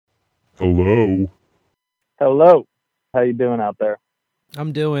 Hello. Hello. How you doing out there?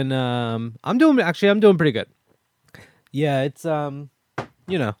 I'm doing pretty good. Yeah, it's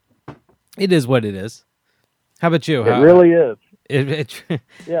you know, it is what it is. How about you? It really is.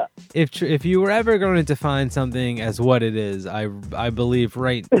 Yeah. If you were ever going to define something as what it is, I believe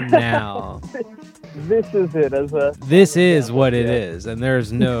right now. This is it. This is what it is, and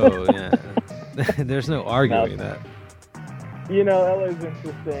there's no there's no arguing that. You know, LA's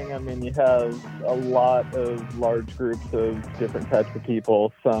interesting. I mean, you have a lot of large groups of different types of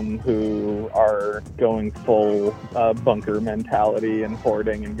people, some who are going full bunker mentality and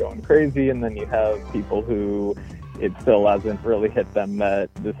hoarding and going crazy, and then you have people who it still hasn't really hit them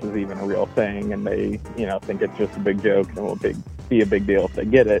that this is even a real thing, and they, think it's just a big joke and will be a big deal if they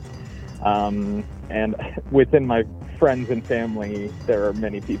get it. And within my friends and family, there are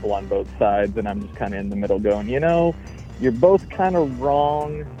many people on both sides, and I'm just kind of in the middle going, you're both kind of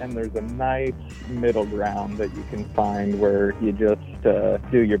wrong, and there's a nice middle ground that you can find where you just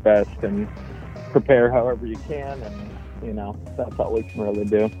do your best and prepare however you can, and that's all we can really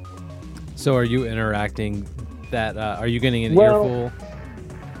do. So are you interacting that, are you getting an earful?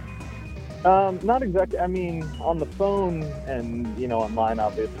 Not exactly. I mean, on the phone and, online,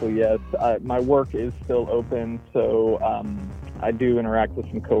 obviously, yes. My work is still open, so I do interact with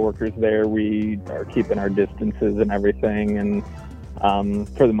some coworkers there. We are keeping our distances and everything, and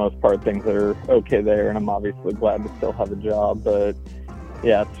for the most part, things are okay there, and I'm obviously glad to still have a job, but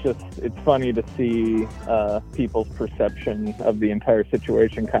yeah, it's funny to see people's perception of the entire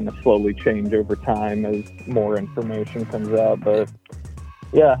situation kind of slowly change over time as more information comes out, but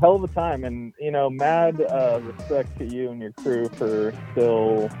yeah, hell of a time, and mad respect to you and your crew for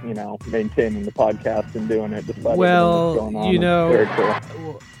still, maintaining the podcast and doing it despite everything that's going on. Very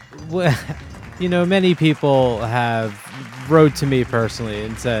cool. Many people have wrote to me personally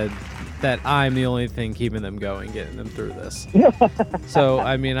and said that I'm the only thing keeping them going, getting them through this. So,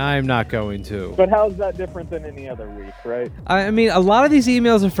 I mean, I'm not going to. But how's that different than any other week, right? I mean, a lot of these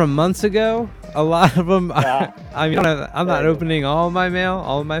emails are from months ago. A lot of them, I'm not opening all of my mail,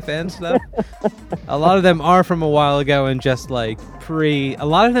 all of my fan stuff. A lot of them are from a while ago and just like a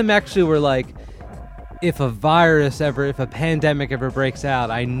lot of them actually were like, if a pandemic ever breaks out,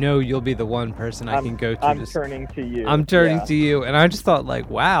 I know you'll be the one person I can go to. I'm turning to you. I'm turning to you, and I just thought, like,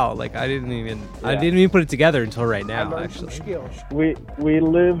 wow, like I didn't even put it together until right now. Actually, we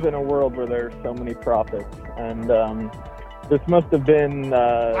live in a world where there are so many prophets, and this must have been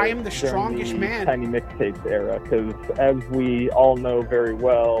I am the strongest man. Tiny Mixtapes era, because as we all know very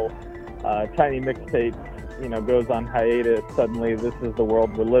well, Tiny Mixtapes goes on hiatus. Suddenly, this is the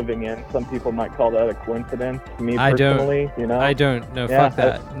world we're living in. Some people might call that a coincidence. Me personally, I don't know. Fuck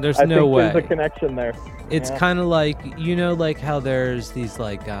that. There's no way. There's a connection there. It's kind of like like how there's these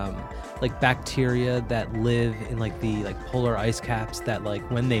like bacteria that live in the polar ice caps that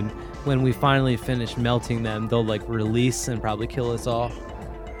when we finally finish melting them, they'll release and probably kill us all.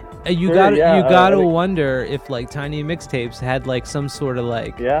 And you gotta wonder if Tiny Mixtapes had some sort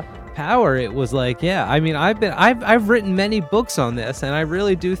of power. It was I mean, I've written many books on this, and I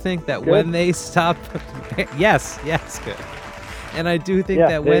really do think that when they stop yes good, and I do think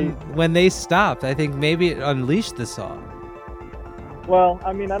that when they stopped, I think maybe it unleashed the song. Well,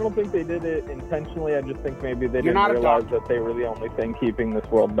 I mean, I don't think they did it intentionally. I just think maybe they didn't realize that they were the only thing keeping this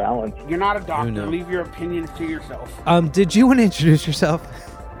world balanced. You're not a doctor. Leave your opinions to yourself. Did you want to introduce yourself?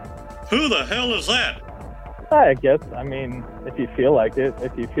 Who the hell is that? I guess. I mean, if you feel like it,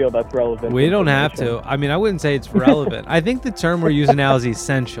 if you feel that's relevant. We don't have to. I mean, I wouldn't say it's relevant. I think the term we're using now is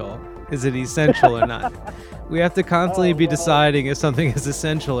essential. Is it essential or not? We have to constantly be deciding if something is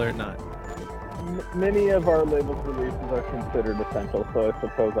essential or not. Many of our labels releases are considered essential, so I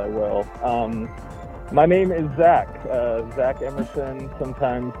suppose I will. My name is Zach. Zach Emerson.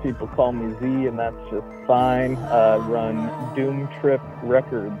 Sometimes people call me Z, and that's just fine. Run Doom Trip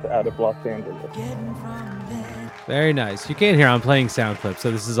Records out of Los Angeles. Very nice. You can't hear I'm playing sound clips, so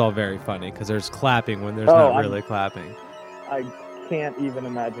this is all very funny because there's clapping when there's not really clapping. I can't even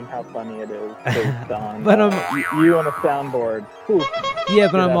imagine how funny it is based on you on a soundboard. Whew. Yeah,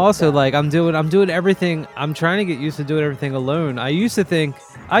 but I'm also I'm doing everything. I'm trying to get used to doing everything alone. I used to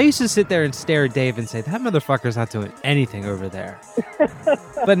sit there and stare at Dave and say, that motherfucker's not doing anything over there.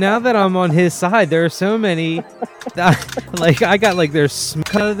 But now that I'm on his side, there are so many I got there's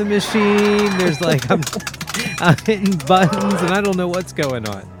smoke out of the machine. There's I'm hitting buttons and I don't know what's going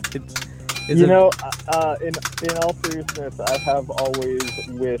on. In all seriousness, I have always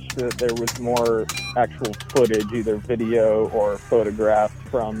wished that there was more actual footage, either video or photographs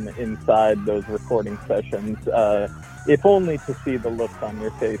from inside those recording sessions, if only to see the looks on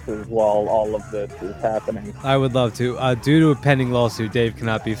your faces while all of this is happening. I would love to. Due to a pending lawsuit, Dave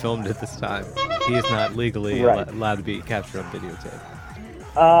cannot be filmed at this time. He is not legally allowed to be captured on videotape.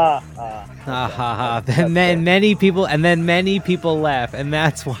 Then many people laugh, and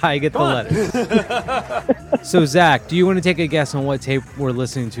that's why I get the letter. So Zach, do you want to take a guess on what tape we're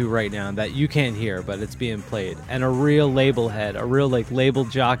listening to right now that you can't hear, but it's being played? And a real label head, a real label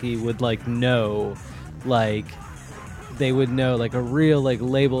jockey would know, they would know, a real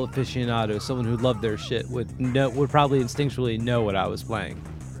label aficionado, someone who loved their shit would probably instinctually know what I was playing.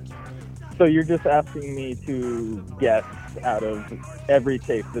 So you're just asking me to guess out of every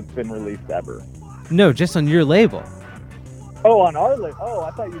tape that's been released ever? No, just on your label. Oh, on our label. Oh,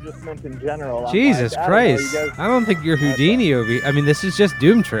 I thought you just meant in general. Jesus Christ. I don't think you're Houdini over here. I mean, this is just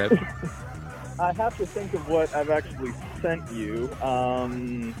Doom Trip. I have to think of what I've actually sent you.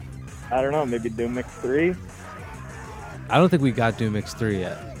 I don't know, maybe Doom Mix 3? I don't think we got Doom Mix 3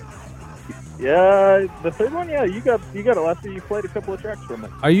 yet. Yeah, the third one, yeah, you got it last year. You played a couple of tracks from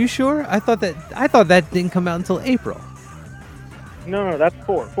it. Are you sure? I thought that didn't come out until April. No, that's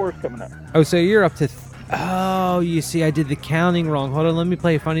 4. 4's coming up. Oh, so you're up to... Oh, you see, I did the counting wrong. Hold on, let me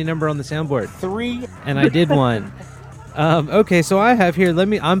play a funny number on the soundboard. 3. And I did one. Okay, so I have here,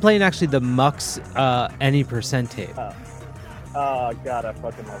 I'm playing actually the Mukqs Any Percent tape. Oh, God, I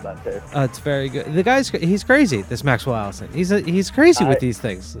fucking love that tape. It's very good. The he's crazy, this Maxwell Allison. He's crazy with these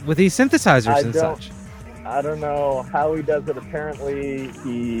things, with these synthesizers and such. I don't know how he does it. Apparently,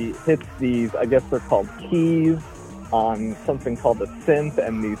 he hits these, I guess they're called keys, on something called a synth,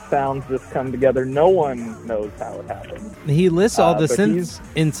 and these sounds just come together. No one knows how it happens. He lists all the synths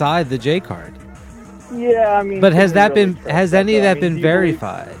inside the J card. Yeah, I mean... But has any of that been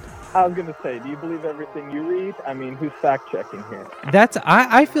verified? I was going to say, do you believe everything you read? I mean, who's fact-checking here?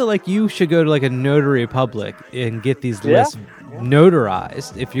 I feel like you should go to like a notary public and get these lists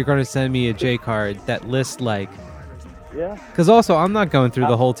notarized if you're going to send me a J card that lists like... Yeah. Because also, I'm not going through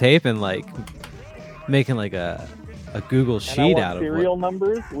the whole tape and like making like a Google sheet out of it. Serial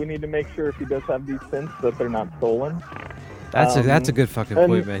numbers. We need to make sure if he does have these synths that they're not stolen. That's a good fucking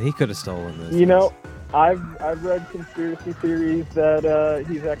point, man. He could have stolen this. You know, I've read conspiracy theories that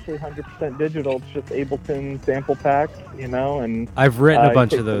he's actually 100% digital. It's just Ableton sample packs, you know, and I've written a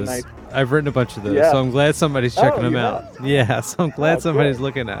bunch of those. I've written a bunch of those, Yeah. so I'm glad somebody's checking them out. have? Yeah, so I'm glad somebody's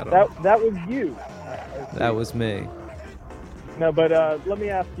looking at them. That was you. That was me. No, but let me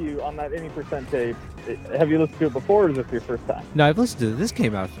ask you on that Any Percent tape. Have you listened to it before, or is this your first time? No, I've listened to it. This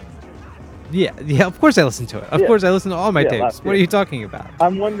came out. Yeah, of course I listened to it. Of course I listened to all my tapes. What are you talking about?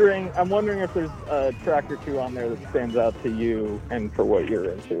 I'm wondering if there's a track or two on there that stands out to you and for what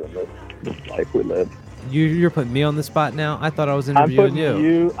you're into in this life we live. You're putting me on the spot now? I thought I was interviewing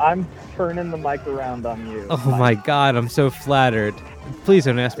you. I'm turning the mic around on you. Oh my God, I'm so flattered. Please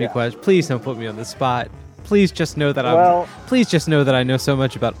don't ask me questions. Please don't put me on the spot. Please just know that Please just know that I know so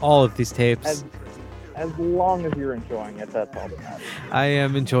much about all of these tapes. As long as you're enjoying it, that's all that matters. I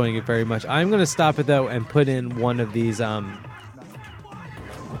am enjoying it very much. I'm going to stop it, though, and put in one of these... I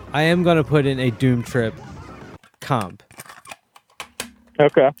am going to put in a Doom Trip comp.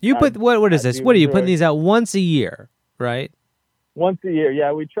 Okay. You put... What is this? What are you putting these out once a year, right? Once a year,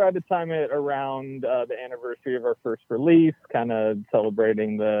 yeah. We try to time it around the anniversary of our first release, kind of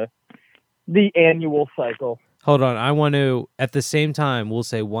celebrating the annual cycle. Hold on. I want to... At the same time, we'll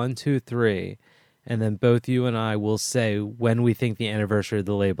say 1, 2, 3... And then both you and I will say when we think the anniversary of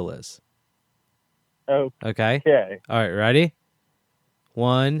the label is. Okay? All right, ready?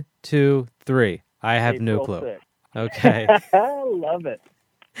 1, 2, 3. I have April no clue. 6th. Okay. I love it.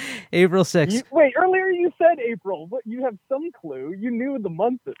 April 6th. Wait, earlier you said April. But you have some clue. You knew the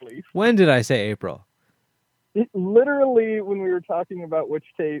month at least. When did I say April? Literally, when we were talking about which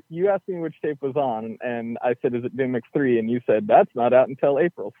tape, you asked me which tape was on, and I said, "Is it Doom Mix 3?" And you said, "That's not out until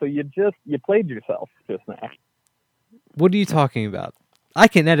April." So you played yourself just now. What are you talking about? I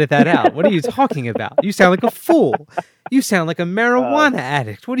can edit that out. What are you talking about? You sound like a fool. You sound like a marijuana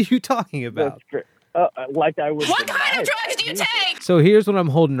addict. What are you talking about? That's great. Like I would. What kind of drugs do you take? So here's what I'm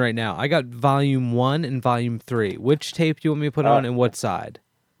holding right now. I got volume 1 and volume 3. Which tape do you want me to put on and what side?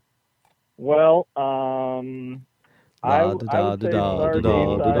 Well, I would say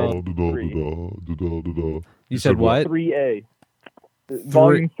You said what? 3A.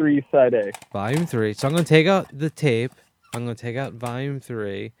 Volume 3, side A. Volume 3. So I'm going to take out the tape. I'm going to take out volume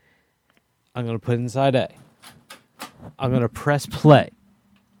 3. I'm going to put it in side A. I'm going to press play.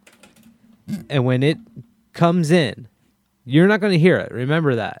 And when it comes in, you're not going to hear it.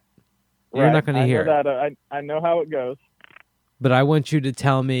 Remember that. You're not going to hear it. I know how it goes. But I want you to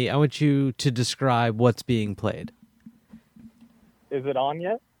tell me, I want you to describe what's being played. Is it on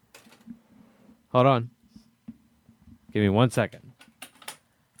yet? Hold on. Give me 1 second.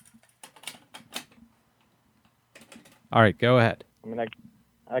 All right, go ahead. I mean,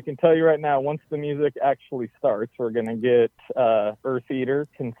 I can tell you right now, once the music actually starts, we're going to get Earth Eater,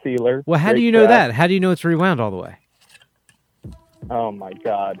 Concealer. Well, how do you know that? How do you know it's rewound all the way? Oh, my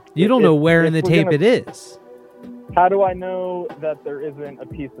God. You don't know where in the tape it is. How do I know that there isn't a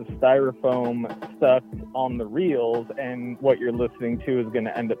piece of styrofoam stuck on the reels and what you're listening to is going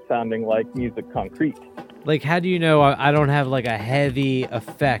to end up sounding like music concrete? Like, how do you know I don't have like a heavy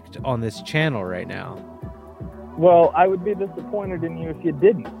effect on this channel right now? Well, I would be disappointed in you if you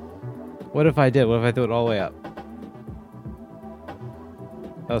didn't. What if I did? What if I threw it all the way up?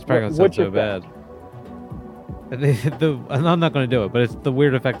 That was probably going to sound so bad. I'm not going to do it, but it's the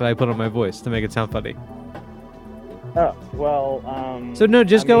weird effect that I put on my voice to make it sound funny. Oh, well, So no,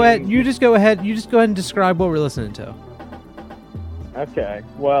 just I go mean, ahead. You just go ahead and describe what we're listening to. Okay,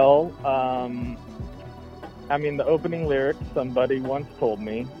 well, I mean, the opening lyrics, somebody once told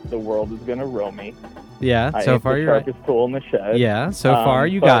me, the world is gonna roll me. Yeah, I so ain't far the you're right. sharpest tool in the shed. Yeah, so far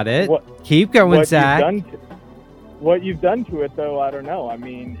you but got it. Keep going, Zach. What you've done to it, though, I don't know. I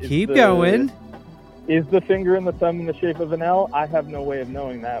mean, Keep going. Is the finger and the thumb in the shape of an L? I have no way of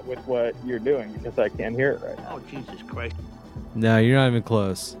knowing that with what you're doing because I can't hear it right now. Oh, Jesus Christ. No, you're not even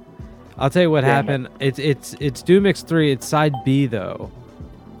close. I'll tell you what Damn happened. It's Doom Mix 3. It's side B though.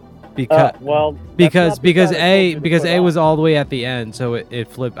 Because well, because that's not the side I told A you to because put A on. was all the way at the end, so it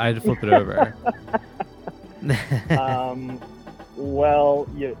flipped. I had to flip it over. Well,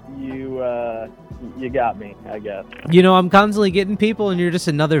 you got me, I guess. You know, I'm constantly getting people, and you're just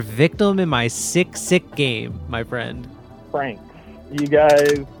another victim in my sick game, my friend. Pranks. You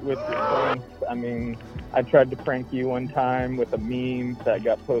guys with your pranks. I mean, I tried to prank you one time with a meme that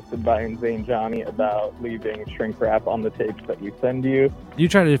got posted by Insane Johnny about leaving shrink wrap on the tapes that we send you. You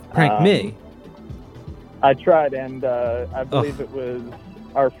tried to prank me. I tried, and I believe it was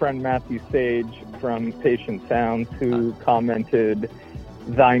our friend Matthew Sage from Patient Sounds who commented,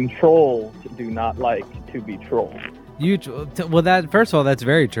 "Thine trolls do not like to be trolled." Well, that first of all, that's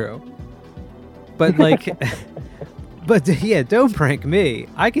very true. But like, but yeah, don't prank me.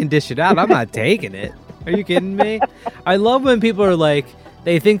 I can dish it out. I'm not taking it. Are you kidding me? I love when people are like,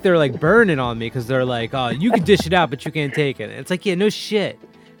 they think they're like burning on me because they're like, "Oh, you can dish it out, but you can't take it." It's like, yeah, no shit.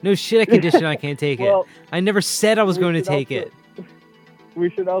 No shit, I can dish it out, I can't take it. I never said I was going to take it. We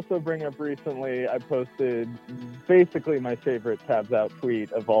should also bring up recently, I posted basically my favorite Tabs Out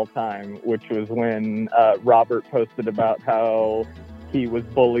tweet of all time, which was when Robert posted about how he was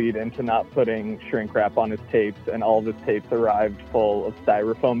bullied into not putting shrink wrap on his tapes, and all of his tapes arrived full of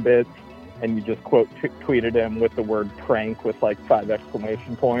styrofoam bits, and you just quote tweeted him with the word prank with like 5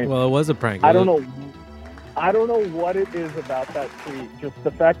 exclamation points. Well, it was a prank. I don't know what it is about that tweet. Just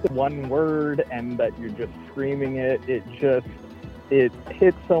the fact that one word and that you're just screaming it, it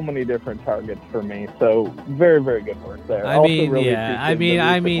hits so many different targets for me. So very, very good work there. I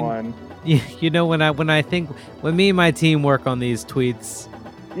mean, you know, when me and my team work on these tweets,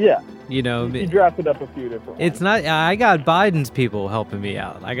 yeah, you know, you drafted up a few different ones. It's not. I got Biden's people helping me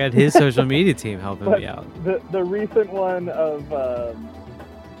out. I got his social media team helping me out. The recent one of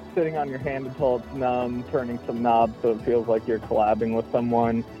sitting on your hand until it's numb, turning some knobs so it feels like you're collabing with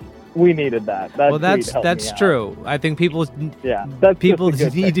someone. We needed that. Well, that's true. I think people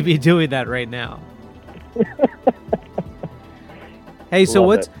need to be doing that right now. Hey, so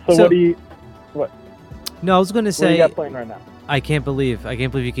what do you? No, I was going to say. What do you got playing right now? I can't believe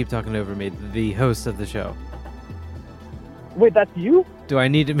you keep talking over me, the host of the show. Wait, that's you? Do I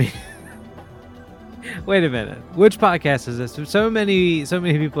need to be? Wait a minute. Which podcast is this? So many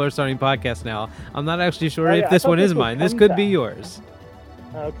people are starting podcasts now. I'm not actually sure if this one is mine. This could be yours.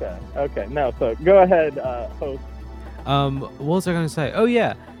 Okay. No, so go ahead, host. What was I going to say? Oh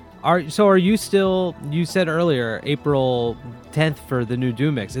yeah. Are you still? You said earlier April 10th for the new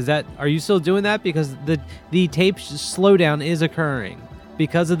Doom Mix. Are you still doing that because the tape slowdown is occurring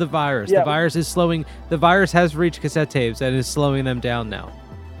because of the virus? Yeah. The virus is slowing. The virus has reached cassette tapes and is slowing them down now.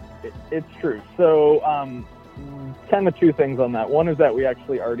 It's true. So, kind of two things on that. One is that we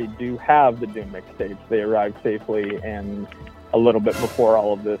actually already do have the Doom Mix tapes. They arrived safely and a little bit before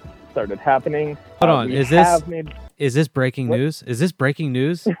all of this started happening. Hold on. Is this breaking news? Is this breaking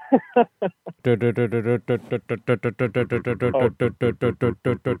news? Wait. Breaking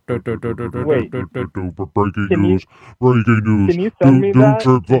news. Can you send me that?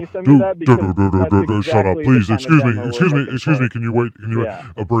 Shut up, please. Excuse me. Can you wait?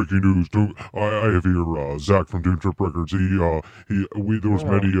 Breaking news. I have here Zach from Doom Trip Records. There was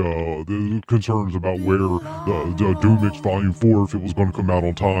many concerns about where the Doom Mix Volume 4, if it was going to come out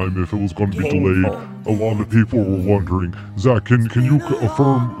on time, if it was going to be delayed. A lot of people were wondering. Zach, can you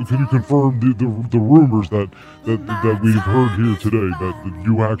confirm the rumors that we've heard here today that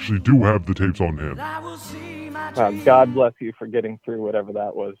you actually do have the tapes on hand? God bless you for getting through whatever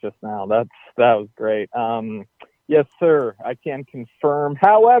that was just now. That was great. Yes, sir. I can confirm.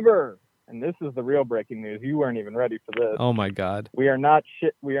 However, and this is the real breaking news. You weren't even ready for this. Oh my God. We are not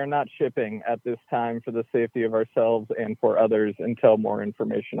shipping at this time for the safety of ourselves and for others until more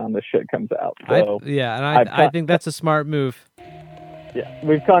information on this shit comes out. So I think that's a smart move. Yeah,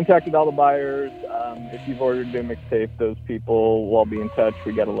 we've contacted all the buyers. if you've ordered a mixtape, those people will all be in touch.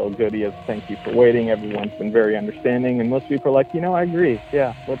 We got a little goodie as thank you for waiting. Everyone's been very understanding, and most people are like, I agree.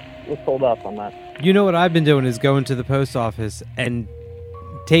 Yeah, let's hold off on that. You know what I've been doing is going to the post office and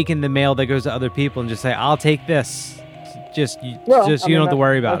taking the mail that goes to other people and just say, I'll take this. You don't have to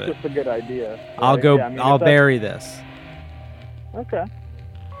worry about it. That's just a good idea. Right? I'll go. I'll bury this. Okay.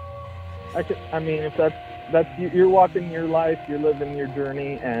 If that's you're walking your life, you're living your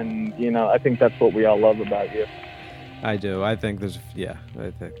journey, and I think that's what we all love about you. I do. I think I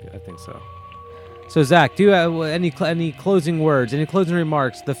think so. So Zach, do you have any closing words, any closing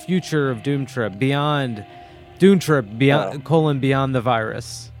remarks? The future of Doom Trip beyond beyond the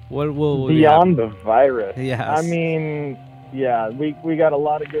virus. What will beyond the virus? Yes. We got a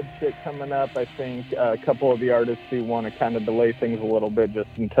lot of good shit coming up. I think a couple of the artists who want to kind of delay things a little bit just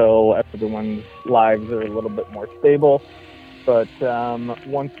until everyone's lives are a little bit more stable. But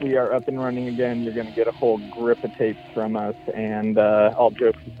once we are up and running again, you're going to get a whole grip of tapes from us. And all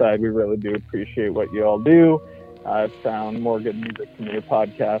jokes aside, we really do appreciate what you all do. I've found more good music from your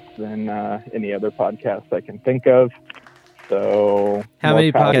podcast than any other podcast I can think of. So how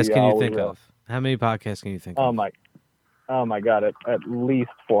many podcasts can you think of? How many podcasts can you think of? Oh my God, at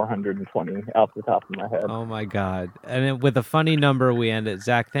least 420 off the top of my head. Oh my God. And with a funny number, we end it.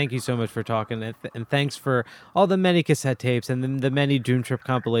 Zach, thank you so much for talking. And thanks for all the many cassette tapes and the many Doom Trip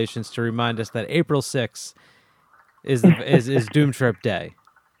compilations to remind us that April 6th is Doom Trip Day.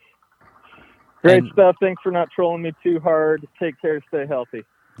 Great stuff. Thanks for not trolling me too hard. Take care. Stay healthy.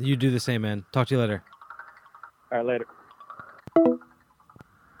 You do the same, man. Talk to you later. All right, later.